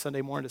odd on a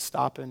Sunday morning to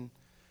stop and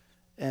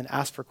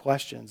ask for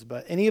questions.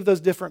 But any of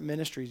those different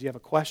ministries you have a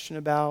question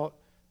about?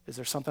 Is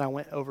there something I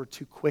went over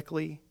too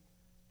quickly?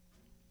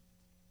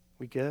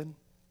 We good?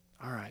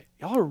 All right.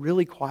 Y'all are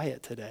really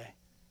quiet today.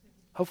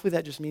 Hopefully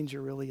that just means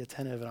you're really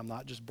attentive and I'm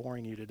not just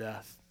boring you to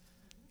death.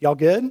 Y'all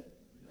good?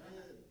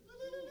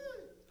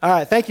 All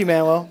right, thank you,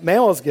 Manuel.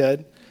 Manuel's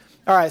good.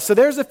 All right, so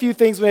there's a few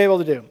things we're able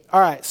to do. All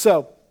right,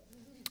 so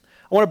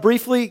I want to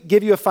briefly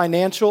give you a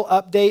financial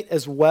update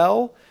as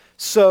well.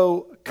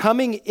 So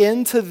coming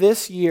into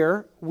this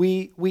year,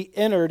 we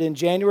entered in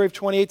January of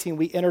 2018,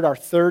 we entered our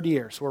third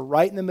year. So we're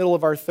right in the middle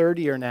of our third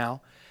year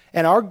now.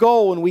 And our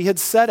goal when we had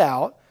set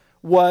out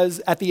was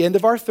at the end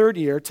of our third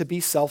year to be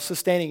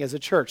self-sustaining as a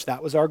church.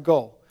 That was our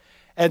goal.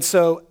 And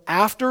so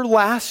after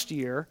last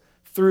year,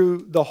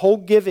 through the whole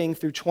giving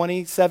through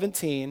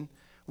 2017,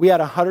 we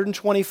had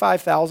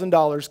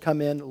 $125,000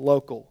 come in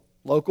local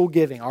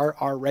giving.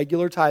 Our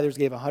regular tithers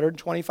gave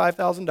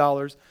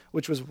 $125,000,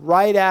 which was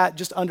right at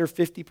just under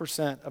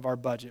 50% of our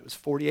budget. It was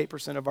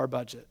 48% of our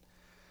budget.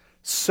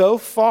 So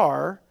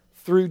far,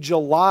 through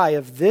July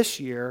of this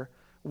year,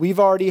 we've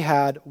already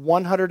had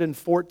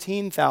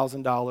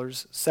 $114,000,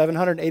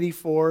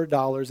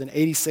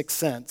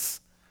 $784.86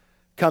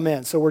 come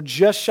in. So we're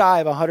just shy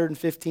of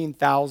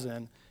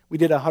 $115,000. We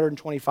did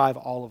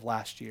 $125 all of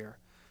last year.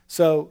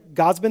 So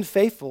God's been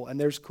faithful, and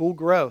there's cool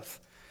growth.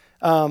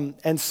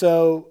 And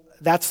so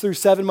that's through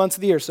 7 months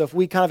of the year. So if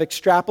we kind of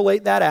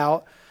extrapolate that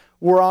out,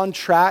 we're on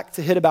track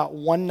to hit about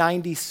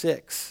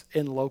 196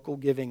 in local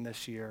giving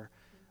this year.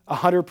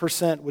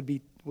 100% would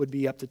be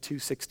up to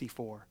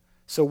 264.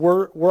 So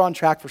we're on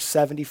track for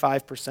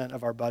 75%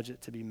 of our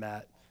budget to be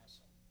met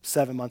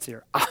 7 months a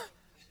year.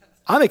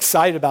 I'm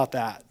excited about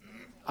that.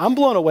 I'm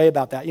blown away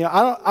about that. You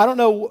know, I don't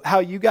know how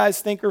you guys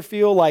think or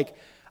feel. Like,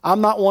 I'm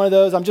not one of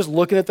those. I'm just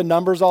looking at the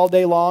numbers all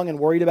day long and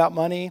worried about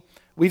money.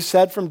 We've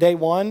said from day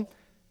one,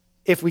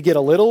 if we get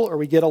a little or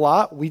we get a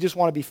lot, we just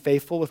want to be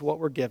faithful with what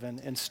we're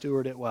given and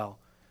steward it well.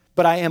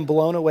 But I am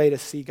blown away to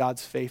see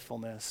God's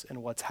faithfulness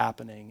in what's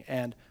happening.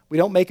 And we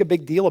don't make a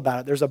big deal about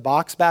it. There's a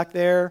box back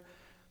there.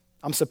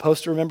 I'm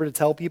supposed to remember to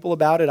tell people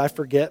about it. I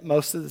forget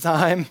most of the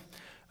time.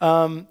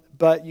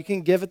 But you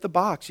can give at the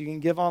box. You can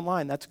give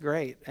online. That's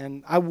great.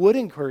 And I would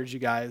encourage you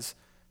guys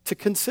to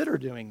consider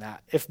doing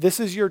that. If this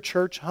is your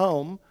church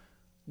home,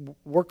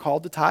 we're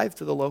called to tithe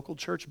to the local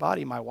church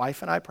body. My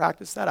wife and I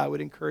practice that. I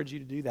would encourage you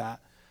to do that.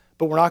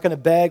 But we're not going to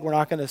beg. We're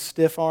not going to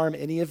stiff arm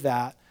any of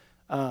that.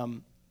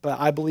 But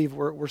I believe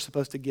we're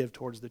supposed to give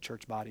towards the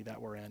church body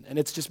that we're in. And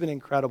it's just been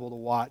incredible to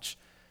watch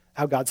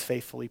how God's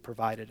faithfully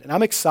provided. And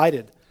I'm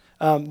excited.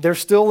 There's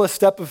still a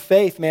step of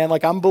faith, man.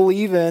 Like, I'm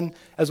believing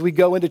as we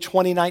go into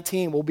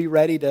 2019, we'll be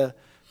ready to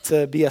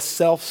be a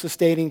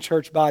self-sustaining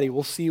church body.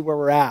 We'll see where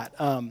we're at.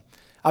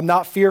 I'm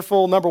not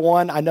fearful. Number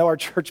one, I know our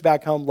church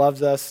back home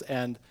loves us,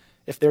 and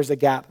if there's a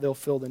gap, they'll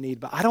fill the need.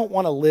 But I don't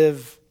want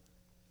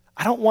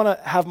to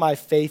have my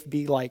faith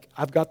be like,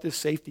 I've got this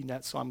safety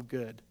net, so I'm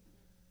good.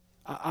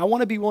 I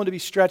want to be willing to be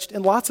stretched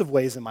in lots of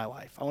ways in my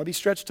life. I want to be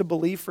stretched to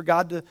believe for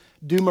God to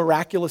do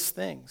miraculous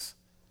things.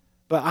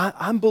 But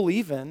I'm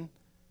believing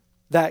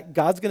that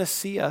God's going to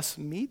see us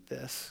meet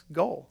this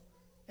goal,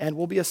 and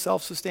we'll be a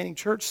self-sustaining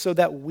church so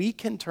that we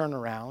can turn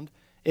around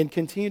and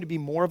continue to be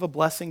more of a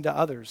blessing to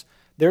others.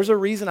 There's a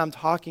reason I'm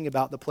talking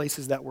about the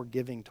places that we're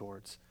giving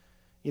towards.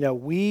 You know,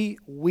 we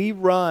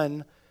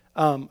run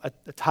a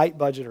tight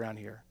budget around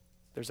here.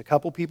 There's a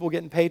couple people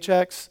getting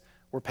paychecks.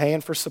 We're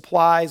paying for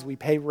supplies. We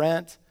pay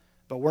rent.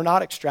 But we're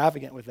not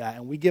extravagant with that.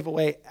 And we give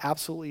away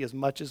absolutely as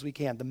much as we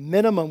can. The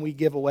minimum we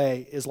give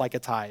away is like a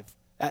tithe.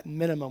 At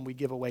minimum, we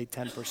give away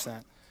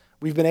 10%.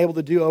 We've been able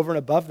to do over and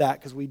above that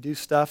because we do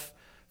stuff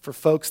for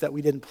folks that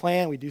we didn't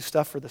plan. We do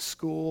stuff for the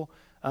school.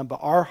 But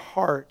our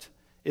heart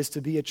is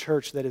to be a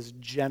church that is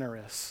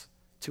generous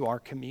to our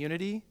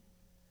community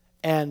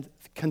and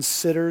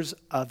considers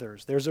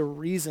others. There's a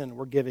reason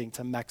we're giving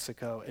to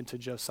Mexico and to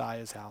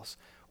Josiah's house.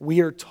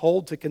 We are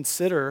told to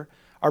consider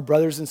our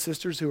brothers and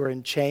sisters who are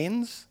in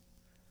chains.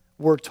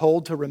 We're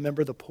told to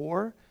remember the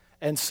poor.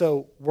 And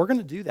so we're going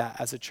to do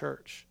that as a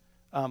church.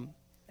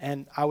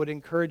 And I would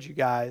encourage you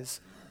guys,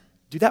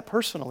 do that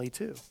personally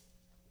too.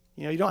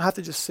 You know, you don't have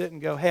to just sit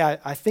and go, hey,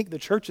 I think the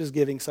church is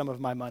giving some of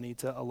my money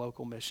to a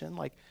local mission.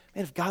 Like,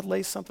 man, if God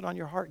lays something on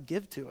your heart,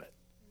 give to it.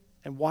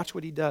 And watch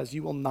what he does.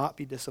 You will not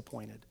be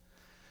disappointed.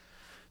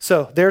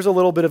 So there's a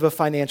little bit of a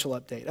financial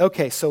update.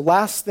 Okay, so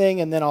last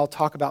thing, and then I'll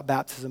talk about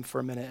baptism for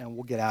a minute, and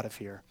we'll get out of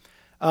here.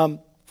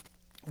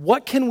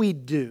 What can we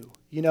do?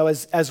 You know,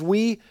 as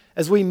we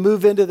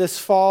move into this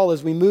fall,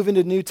 as we move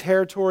into new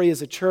territory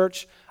as a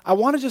church, I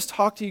want to just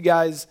talk to you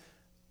guys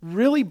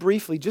really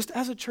briefly, just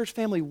as a church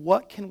family,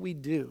 what can we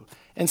do?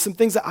 And some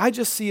things that I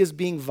just see as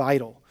being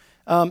vital.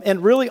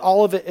 And really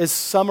all of it is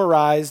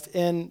summarized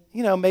in,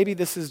 you know, maybe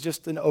this is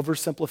just an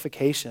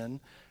oversimplification,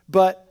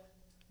 but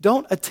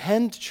don't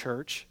attend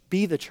church,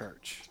 be the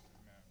church.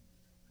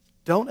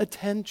 Don't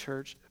attend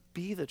church,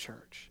 be the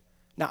church.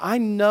 Now, I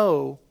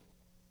know,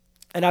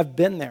 and I've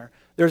been there,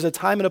 there's a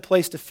time and a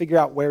place to figure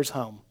out where's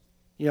home.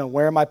 You know,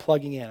 where am I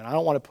plugging in? And I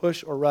don't want to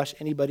push or rush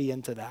anybody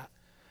into that.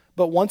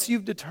 But once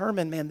you've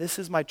determined, man, this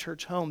is my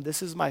church home,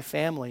 this is my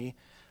family,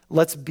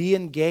 let's be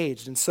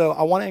engaged. And so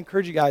I want to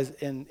encourage you guys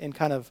in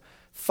kind of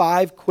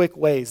 5 quick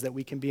ways that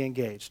we can be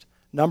engaged.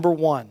 Number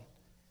 1,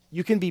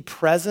 you can be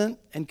present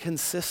and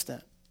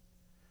consistent.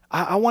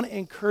 I want to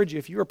encourage you,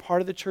 if you're a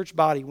part of the church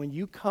body, when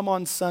you come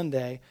on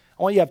Sunday, I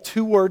I want you to have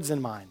two words in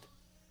mind.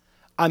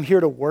 I'm here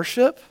to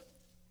worship,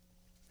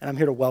 and I'm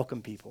here to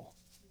welcome people.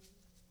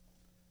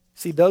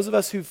 See, those of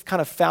us who've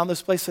kind of found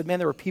this place said, man,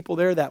 there were people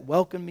there that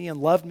welcomed me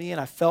and loved me, and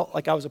I felt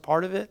like I was a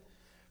part of it.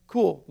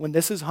 Cool. When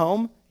this is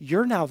home,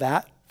 you're now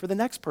that for the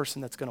next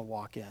person that's going to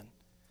walk in.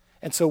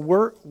 And so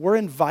we're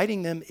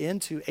inviting them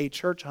into a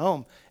church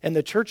home. And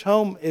the church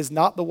home is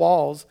not the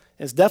walls.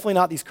 And it's definitely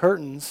not these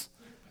curtains.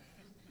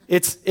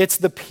 It's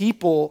the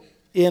people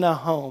in a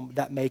home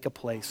that make a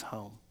place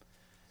home.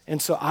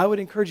 And so I would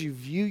encourage you,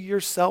 view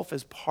yourself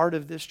as part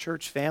of this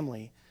church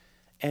family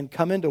and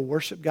come in to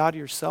worship God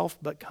yourself,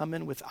 but come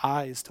in with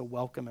eyes to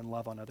welcome and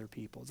love on other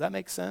people. Does that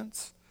make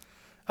sense?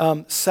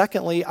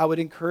 Secondly, I would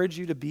encourage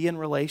you to be in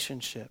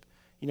relationship.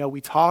 You know, we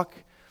talk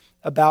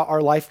about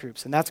our life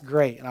groups, and that's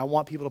great, and I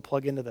want people to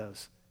plug into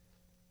those.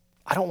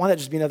 I don't want that to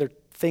just be another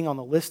thing on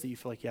the list that you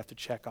feel like you have to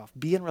check off.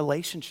 Be in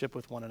relationship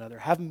with one another.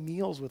 Have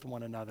meals with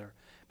one another.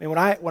 I mean,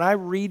 when I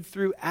read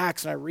through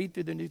Acts and I read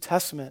through the New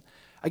Testament,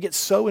 I get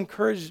so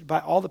encouraged by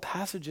all the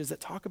passages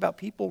that talk about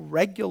people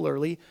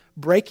regularly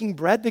breaking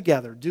bread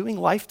together, doing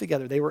life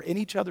together. They were in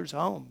each other's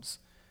homes.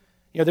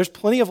 You know, there's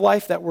plenty of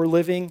life that we're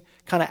living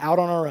kind of out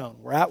on our own.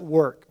 We're at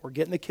work. We're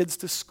getting the kids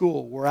to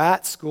school. We're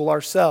at school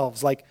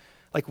ourselves. Like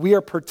we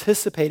are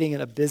participating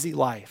in a busy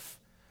life.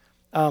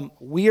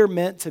 We are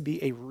meant to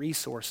be a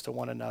resource to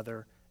one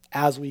another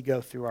as we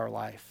go through our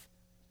life,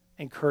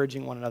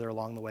 encouraging one another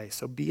along the way.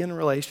 So be in a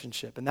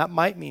relationship, and that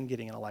might mean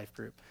getting in a life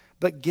group,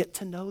 but get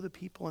to know the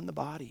people in the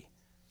body.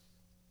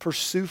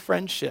 Pursue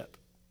friendship.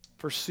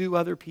 Pursue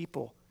other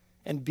people,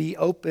 and be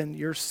open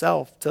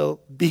yourself to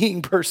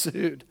being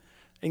pursued.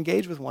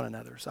 Engage with one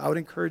another. So I would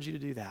encourage you to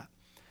do that.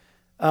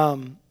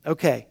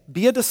 Okay,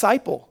 be a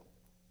disciple.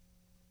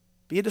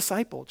 Be a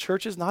disciple.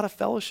 Church is not a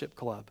fellowship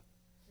club.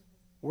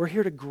 We're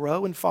here to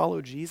grow and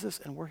follow Jesus,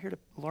 and we're here to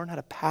learn how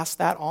to pass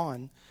that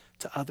on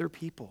to other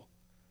people.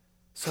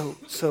 So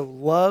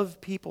love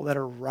people that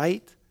are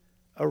right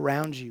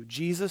around you.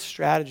 Jesus'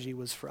 strategy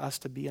was for us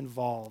to be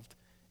involved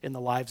in the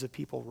lives of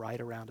people right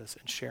around us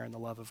and sharing the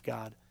love of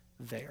God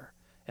there.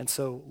 And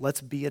so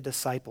let's be a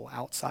disciple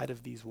outside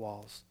of these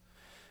walls.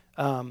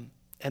 And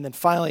then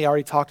finally, I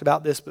already talked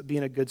about this, but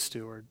being a good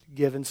steward,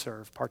 give and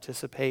serve,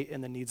 participate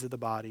in the needs of the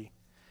body.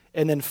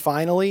 And then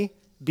finally,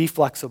 be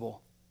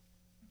flexible.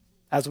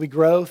 As we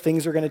grow,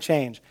 things are going to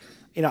change.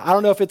 You know, I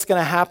don't know if it's going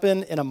to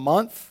happen in a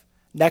month,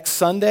 next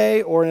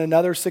Sunday, or in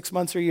another 6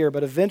 months or a year,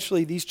 but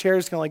eventually these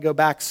chairs can only go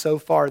back so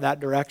far that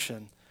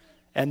direction.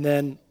 And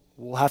then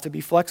we'll have to be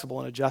flexible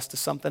and adjust to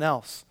something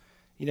else.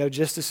 You know,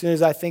 just as soon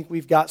as I think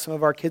we've got some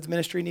of our kids'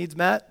 ministry needs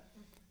met,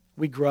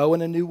 we grow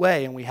in a new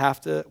way, and we have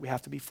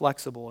to be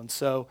flexible. And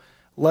so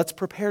let's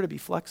prepare to be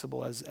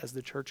flexible as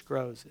the church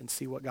grows and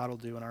see what God will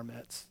do in our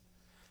midst.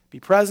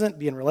 Be present,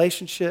 be in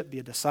relationship, be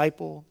a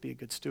disciple, be a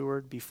good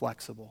steward, be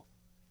flexible.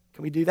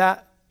 Can we do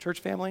that, church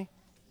family?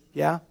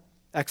 Yeah?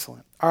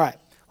 Excellent. All right.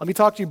 Let me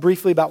talk to you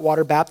briefly about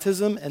water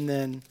baptism, and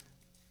then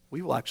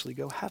we will actually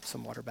go have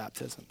some water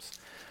baptisms.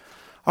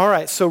 All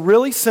right. So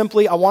really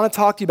simply, I want to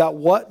talk to you about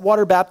what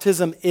water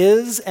baptism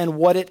is and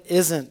what it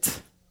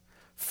isn't.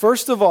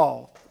 First of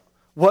all,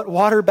 what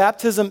water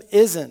baptism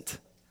isn't.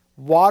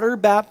 Water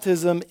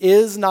baptism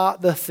is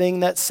not the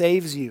thing that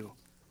saves you.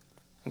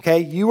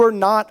 Okay? You are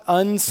not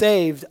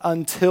unsaved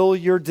until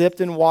you're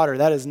dipped in water.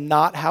 That is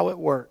not how it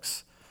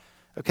works.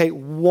 Okay?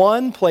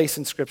 One place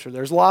in Scripture,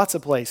 there's lots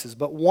of places,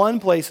 but one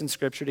place in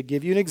Scripture to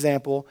give you an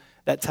example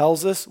that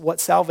tells us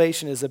what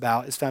salvation is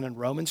about is found in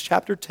Romans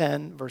chapter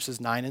 10, verses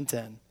 9 and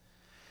 10,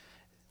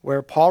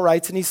 where Paul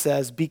writes and he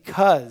says,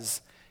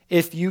 because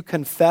if you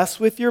confess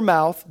with your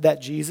mouth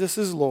that Jesus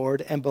is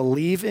Lord and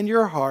believe in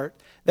your heart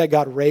that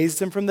God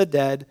raised him from the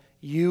dead,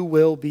 you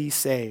will be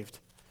saved.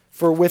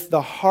 For with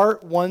the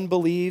heart one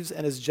believes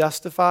and is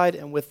justified,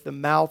 and with the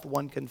mouth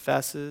one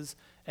confesses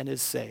and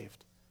is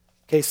saved.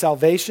 Okay,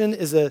 salvation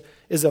is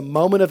a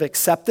moment of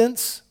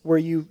acceptance where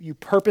you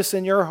purpose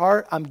in your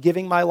heart, I'm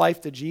giving my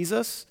life to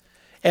Jesus,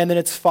 and then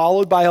it's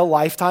followed by a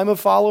lifetime of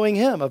following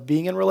him, of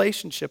being in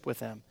relationship with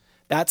him.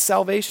 That's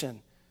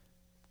salvation.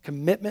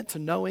 Commitment to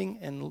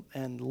knowing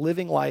and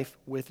living life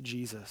with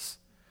Jesus.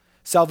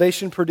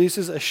 Salvation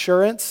produces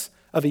assurance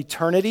of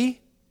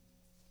eternity.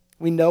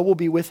 We know we'll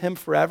be with him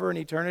forever in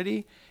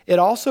eternity. It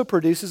also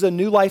produces a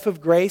new life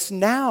of grace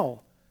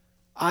now.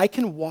 I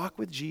can walk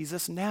with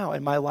Jesus now,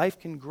 and my life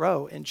can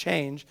grow and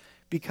change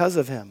because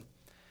of him.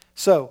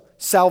 So,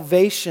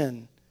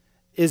 salvation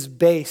is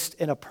based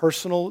in a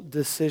personal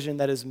decision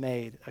that is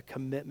made, a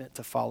commitment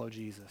to follow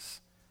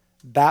Jesus.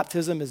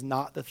 Baptism is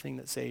not the thing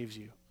that saves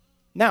you.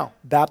 Now,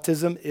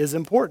 baptism is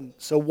important.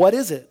 So what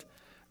is it?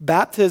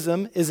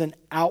 Baptism is an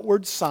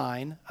outward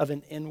sign of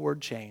an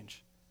inward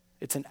change.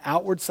 It's an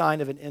outward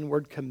sign of an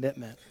inward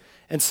commitment.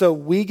 And so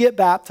we get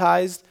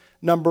baptized,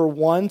 number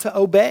one, to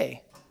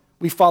obey.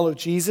 We follow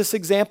Jesus'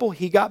 example.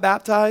 He got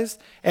baptized,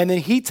 and then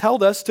he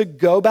told us to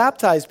go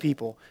baptize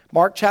people.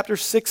 Mark chapter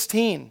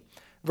 16,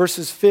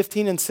 verses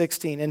 15 and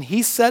 16. And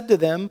he said to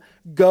them,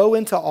 go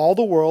into all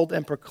the world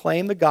and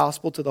proclaim the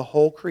gospel to the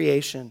whole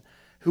creation.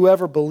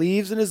 Whoever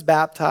believes and is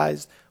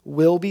baptized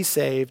will be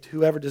saved.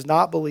 Whoever does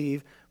not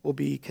believe will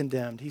be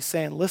condemned. He's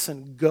saying,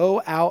 listen,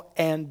 go out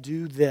and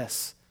do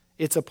this.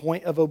 It's a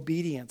point of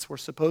obedience. We're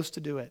supposed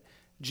to do it.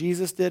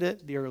 Jesus did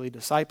it. The early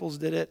disciples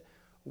did it.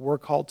 We're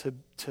called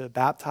to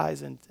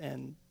baptize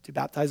and to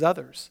baptize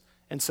others.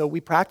 And so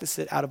we practice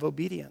it out of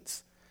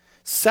obedience.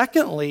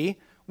 Secondly,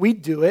 we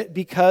do it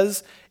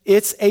because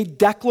it's a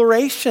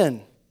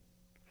declaration.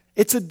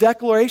 It's a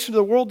declaration to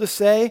the world to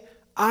say,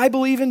 I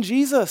believe in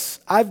Jesus.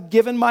 I've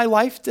given my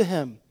life to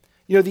him.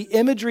 You know, the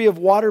imagery of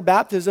water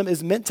baptism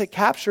is meant to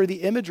capture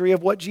the imagery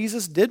of what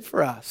Jesus did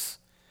for us.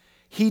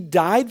 He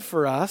died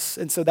for us,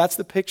 and so that's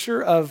the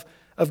picture of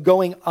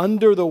going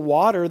under the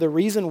water. The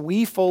reason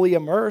we fully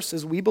immerse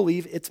is we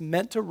believe it's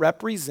meant to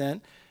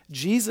represent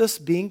Jesus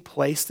being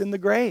placed in the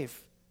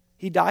grave.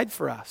 He died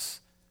for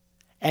us,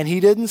 and he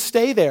didn't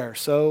stay there,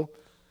 so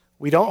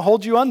we don't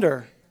hold you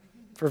under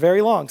for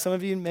very long. Some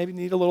of you maybe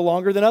need a little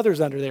longer than others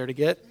under there to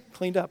get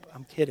cleaned up.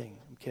 I'm kidding.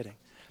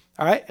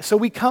 All right, so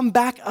we come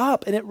back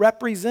up, and it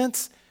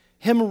represents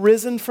him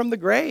risen from the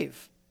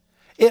grave.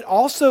 It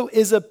also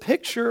is a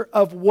picture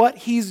of what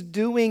he's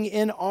doing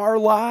in our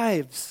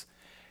lives.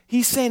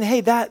 He's saying,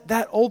 hey,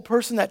 that old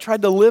person that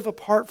tried to live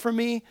apart from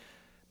me,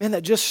 man,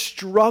 that just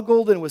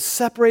struggled and was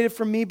separated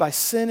from me by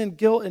sin and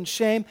guilt and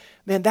shame,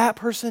 man, that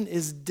person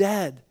is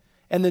dead.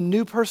 And the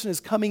new person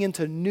is coming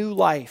into new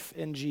life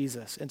in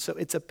Jesus. And so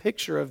it's a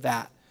picture of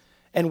that.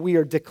 And we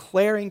are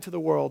declaring to the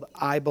world,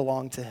 I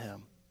belong to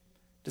him.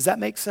 Does that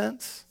make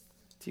sense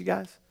to you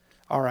guys?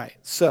 All right,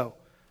 so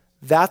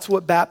that's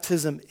what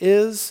baptism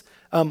is.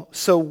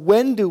 So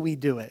when do we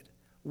do it?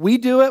 We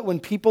do it when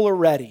people are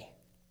ready.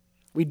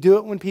 We do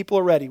it when people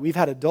are ready. We've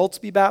had adults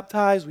be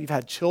baptized. We've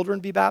had children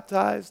be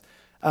baptized.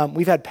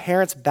 We've had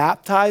parents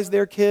baptize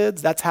their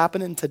kids. That's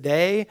happening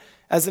today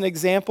as an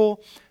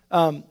example.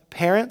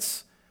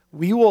 Parents,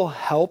 we will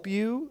help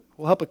you.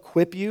 We'll help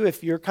equip you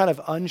if you're kind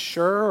of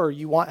unsure or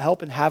you want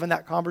help in having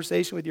that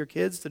conversation with your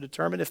kids to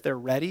determine if they're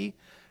ready.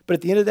 But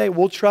at the end of the day,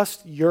 we'll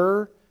trust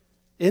your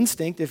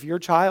instinct. If your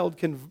child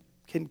can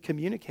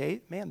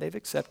communicate, man, they've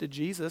accepted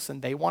Jesus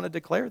and they want to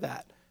declare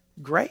that.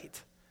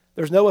 Great.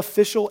 There's no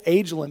official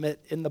age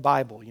limit in the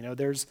Bible. You know,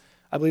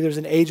 I believe there's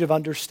an age of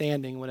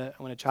understanding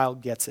when a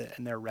child gets it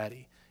and they're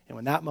ready. And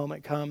when that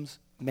moment comes,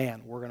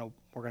 man, we're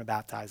gonna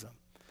baptize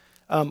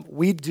them.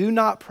 We do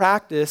not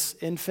practice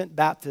infant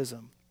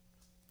baptism.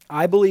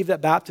 I believe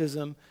that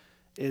baptism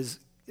is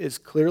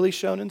clearly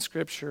shown in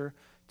Scripture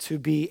to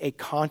be a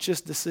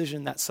conscious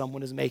decision that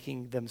someone is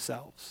making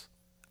themselves.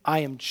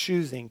 I am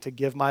choosing to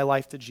give my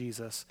life to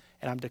Jesus,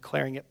 and I'm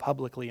declaring it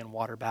publicly in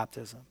water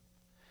baptism.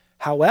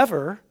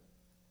 However,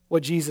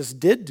 what Jesus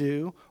did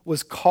do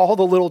was call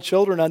the little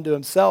children unto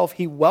himself.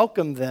 He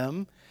welcomed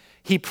them.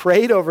 He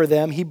prayed over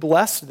them. He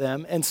blessed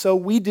them. And so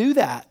we do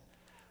that.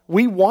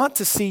 We want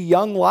to see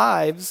young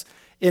lives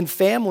in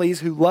families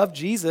who love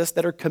Jesus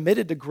that are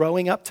committed to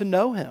growing up to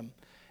know him.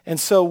 And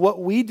so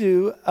what we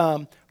do,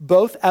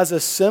 both as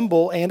a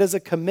symbol and as a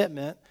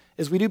commitment,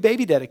 is we do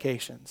baby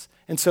dedications.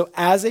 And so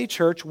as a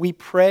church, we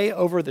pray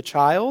over the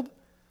child,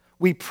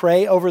 we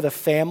pray over the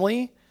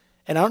family,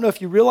 and I don't know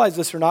if you realize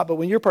this or not, but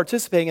when you're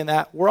participating in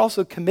that, we're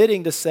also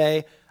committing to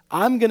say,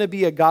 I'm going to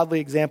be a godly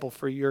example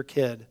for your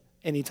kid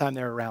anytime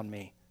they're around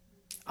me.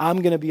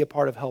 I'm going to be a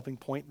part of helping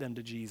point them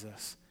to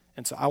Jesus.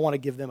 And so I want to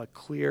give them a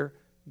clear,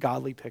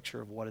 godly picture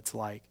of what it's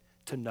like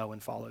to know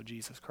and follow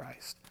Jesus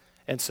Christ.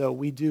 And so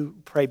we do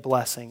pray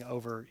blessing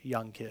over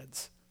young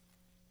kids.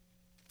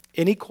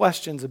 Any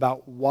questions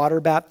about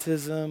water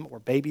baptism or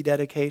baby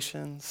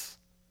dedications?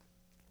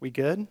 We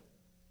good?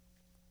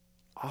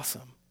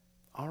 Awesome.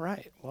 All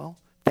right. Well,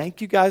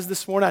 thank you guys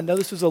this morning. I know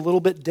this was a little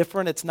bit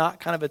different. It's not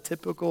kind of a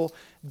typical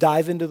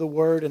dive into the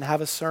Word and have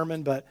a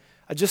sermon, but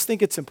I just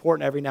think it's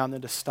important every now and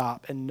then to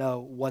stop and know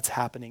what's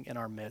happening in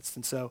our midst.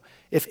 And so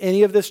if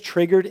any of this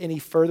triggered any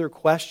further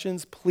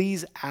questions,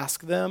 please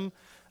ask them.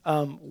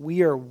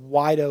 We are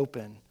wide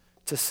open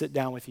to sit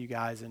down with you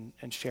guys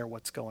and share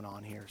what's going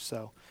on here.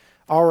 So,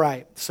 all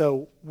right.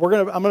 So I'm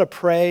going to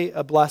pray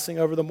a blessing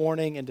over the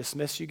morning and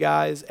dismiss you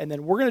guys. And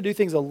then we're going to do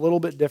things a little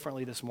bit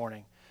differently this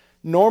morning.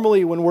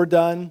 Normally when we're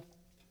done,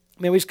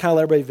 we just kind of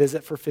let everybody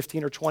visit for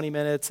 15 or 20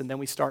 minutes and then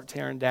we start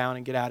tearing down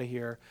and get out of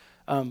here.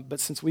 But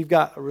since we've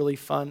got a really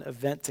fun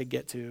event to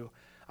get to,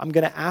 I'm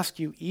going to ask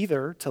you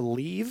either to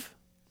leave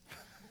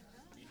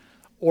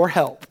or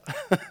help.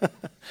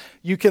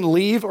 You can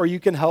leave or you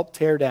can help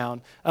tear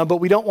down. But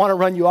we don't want to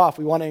run you off.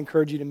 We want to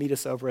encourage you to meet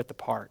us over at the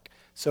park.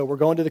 So we're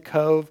going to the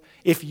Cove.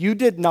 If you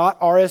did not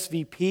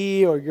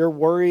RSVP or you're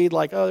worried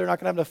like, oh, they're not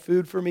going to have enough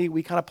food for me,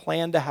 we kind of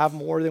planned to have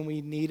more than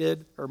we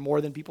needed or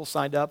more than people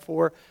signed up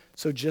for.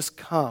 So just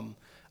come.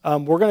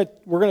 We're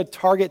gonna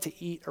target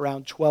to eat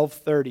around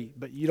 12:30,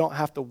 but you don't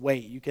have to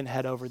wait. You can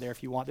head over there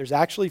if you want. There's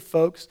actually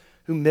folks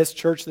who missed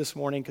church this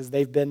morning because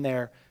they've been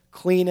there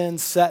cleaning,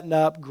 setting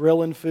up,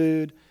 grilling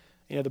food.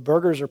 You know, the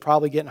burgers are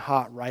probably getting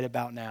hot right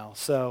about now.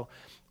 So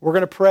we're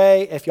going to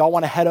pray. If y'all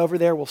want to head over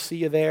there, we'll see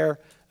you there.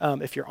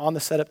 If you're on the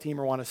setup team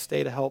or want to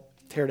stay to help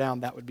tear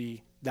down, that would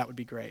be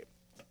great.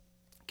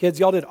 Kids,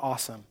 y'all did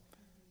awesome.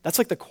 That's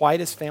like the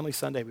quietest family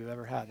Sunday we've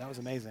ever had. That was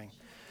amazing.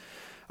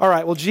 All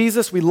right, well,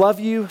 Jesus, we love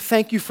you.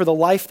 Thank you for the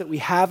life that we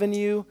have in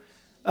you.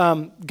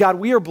 God,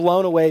 we are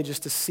blown away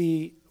just to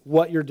see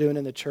what you're doing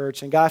in the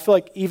church. And God, I feel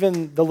like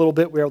even the little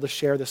bit we're able to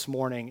share this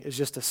morning is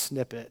just a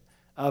snippet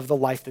of the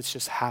life that's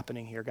just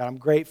happening here. God, I'm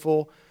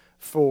grateful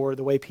for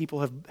the way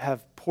people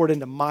have poured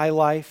into my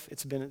life.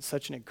 It's been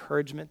such an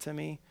encouragement to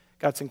me.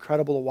 God, it's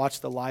incredible to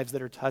watch the lives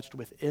that are touched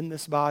within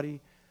this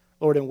body,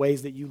 Lord, in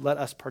ways that you let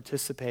us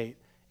participate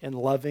in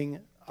loving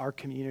our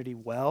community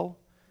well,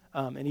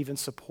 and even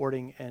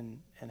supporting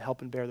and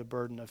helping bear the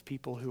burden of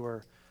people who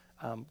are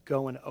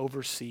going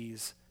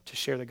overseas to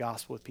share the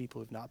gospel with people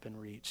who have not been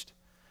reached.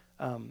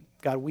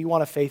 God, we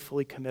want to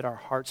faithfully commit our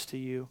hearts to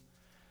you.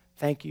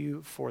 Thank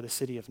you for the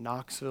city of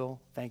Knoxville.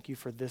 Thank you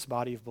for this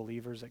body of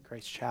believers at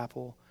Grace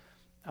Chapel.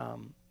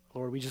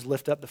 Lord, we just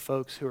lift up the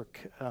folks who are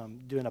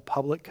doing a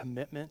public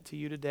commitment to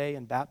you today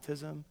in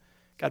baptism.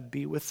 God,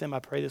 be with them. I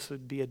pray this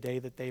would be a day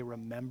that they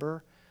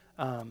remember.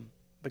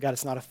 But God,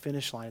 it's not a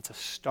finish line. It's a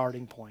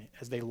starting point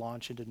as they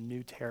launch into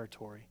new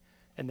territory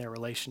in their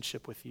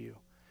relationship with you.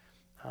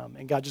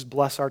 And God, just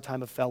bless our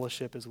time of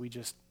fellowship as we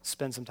just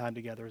spend some time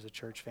together as a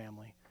church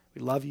family.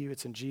 We love you.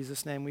 It's in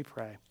Jesus' name we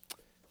pray.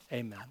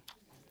 Amen.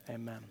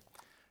 Amen.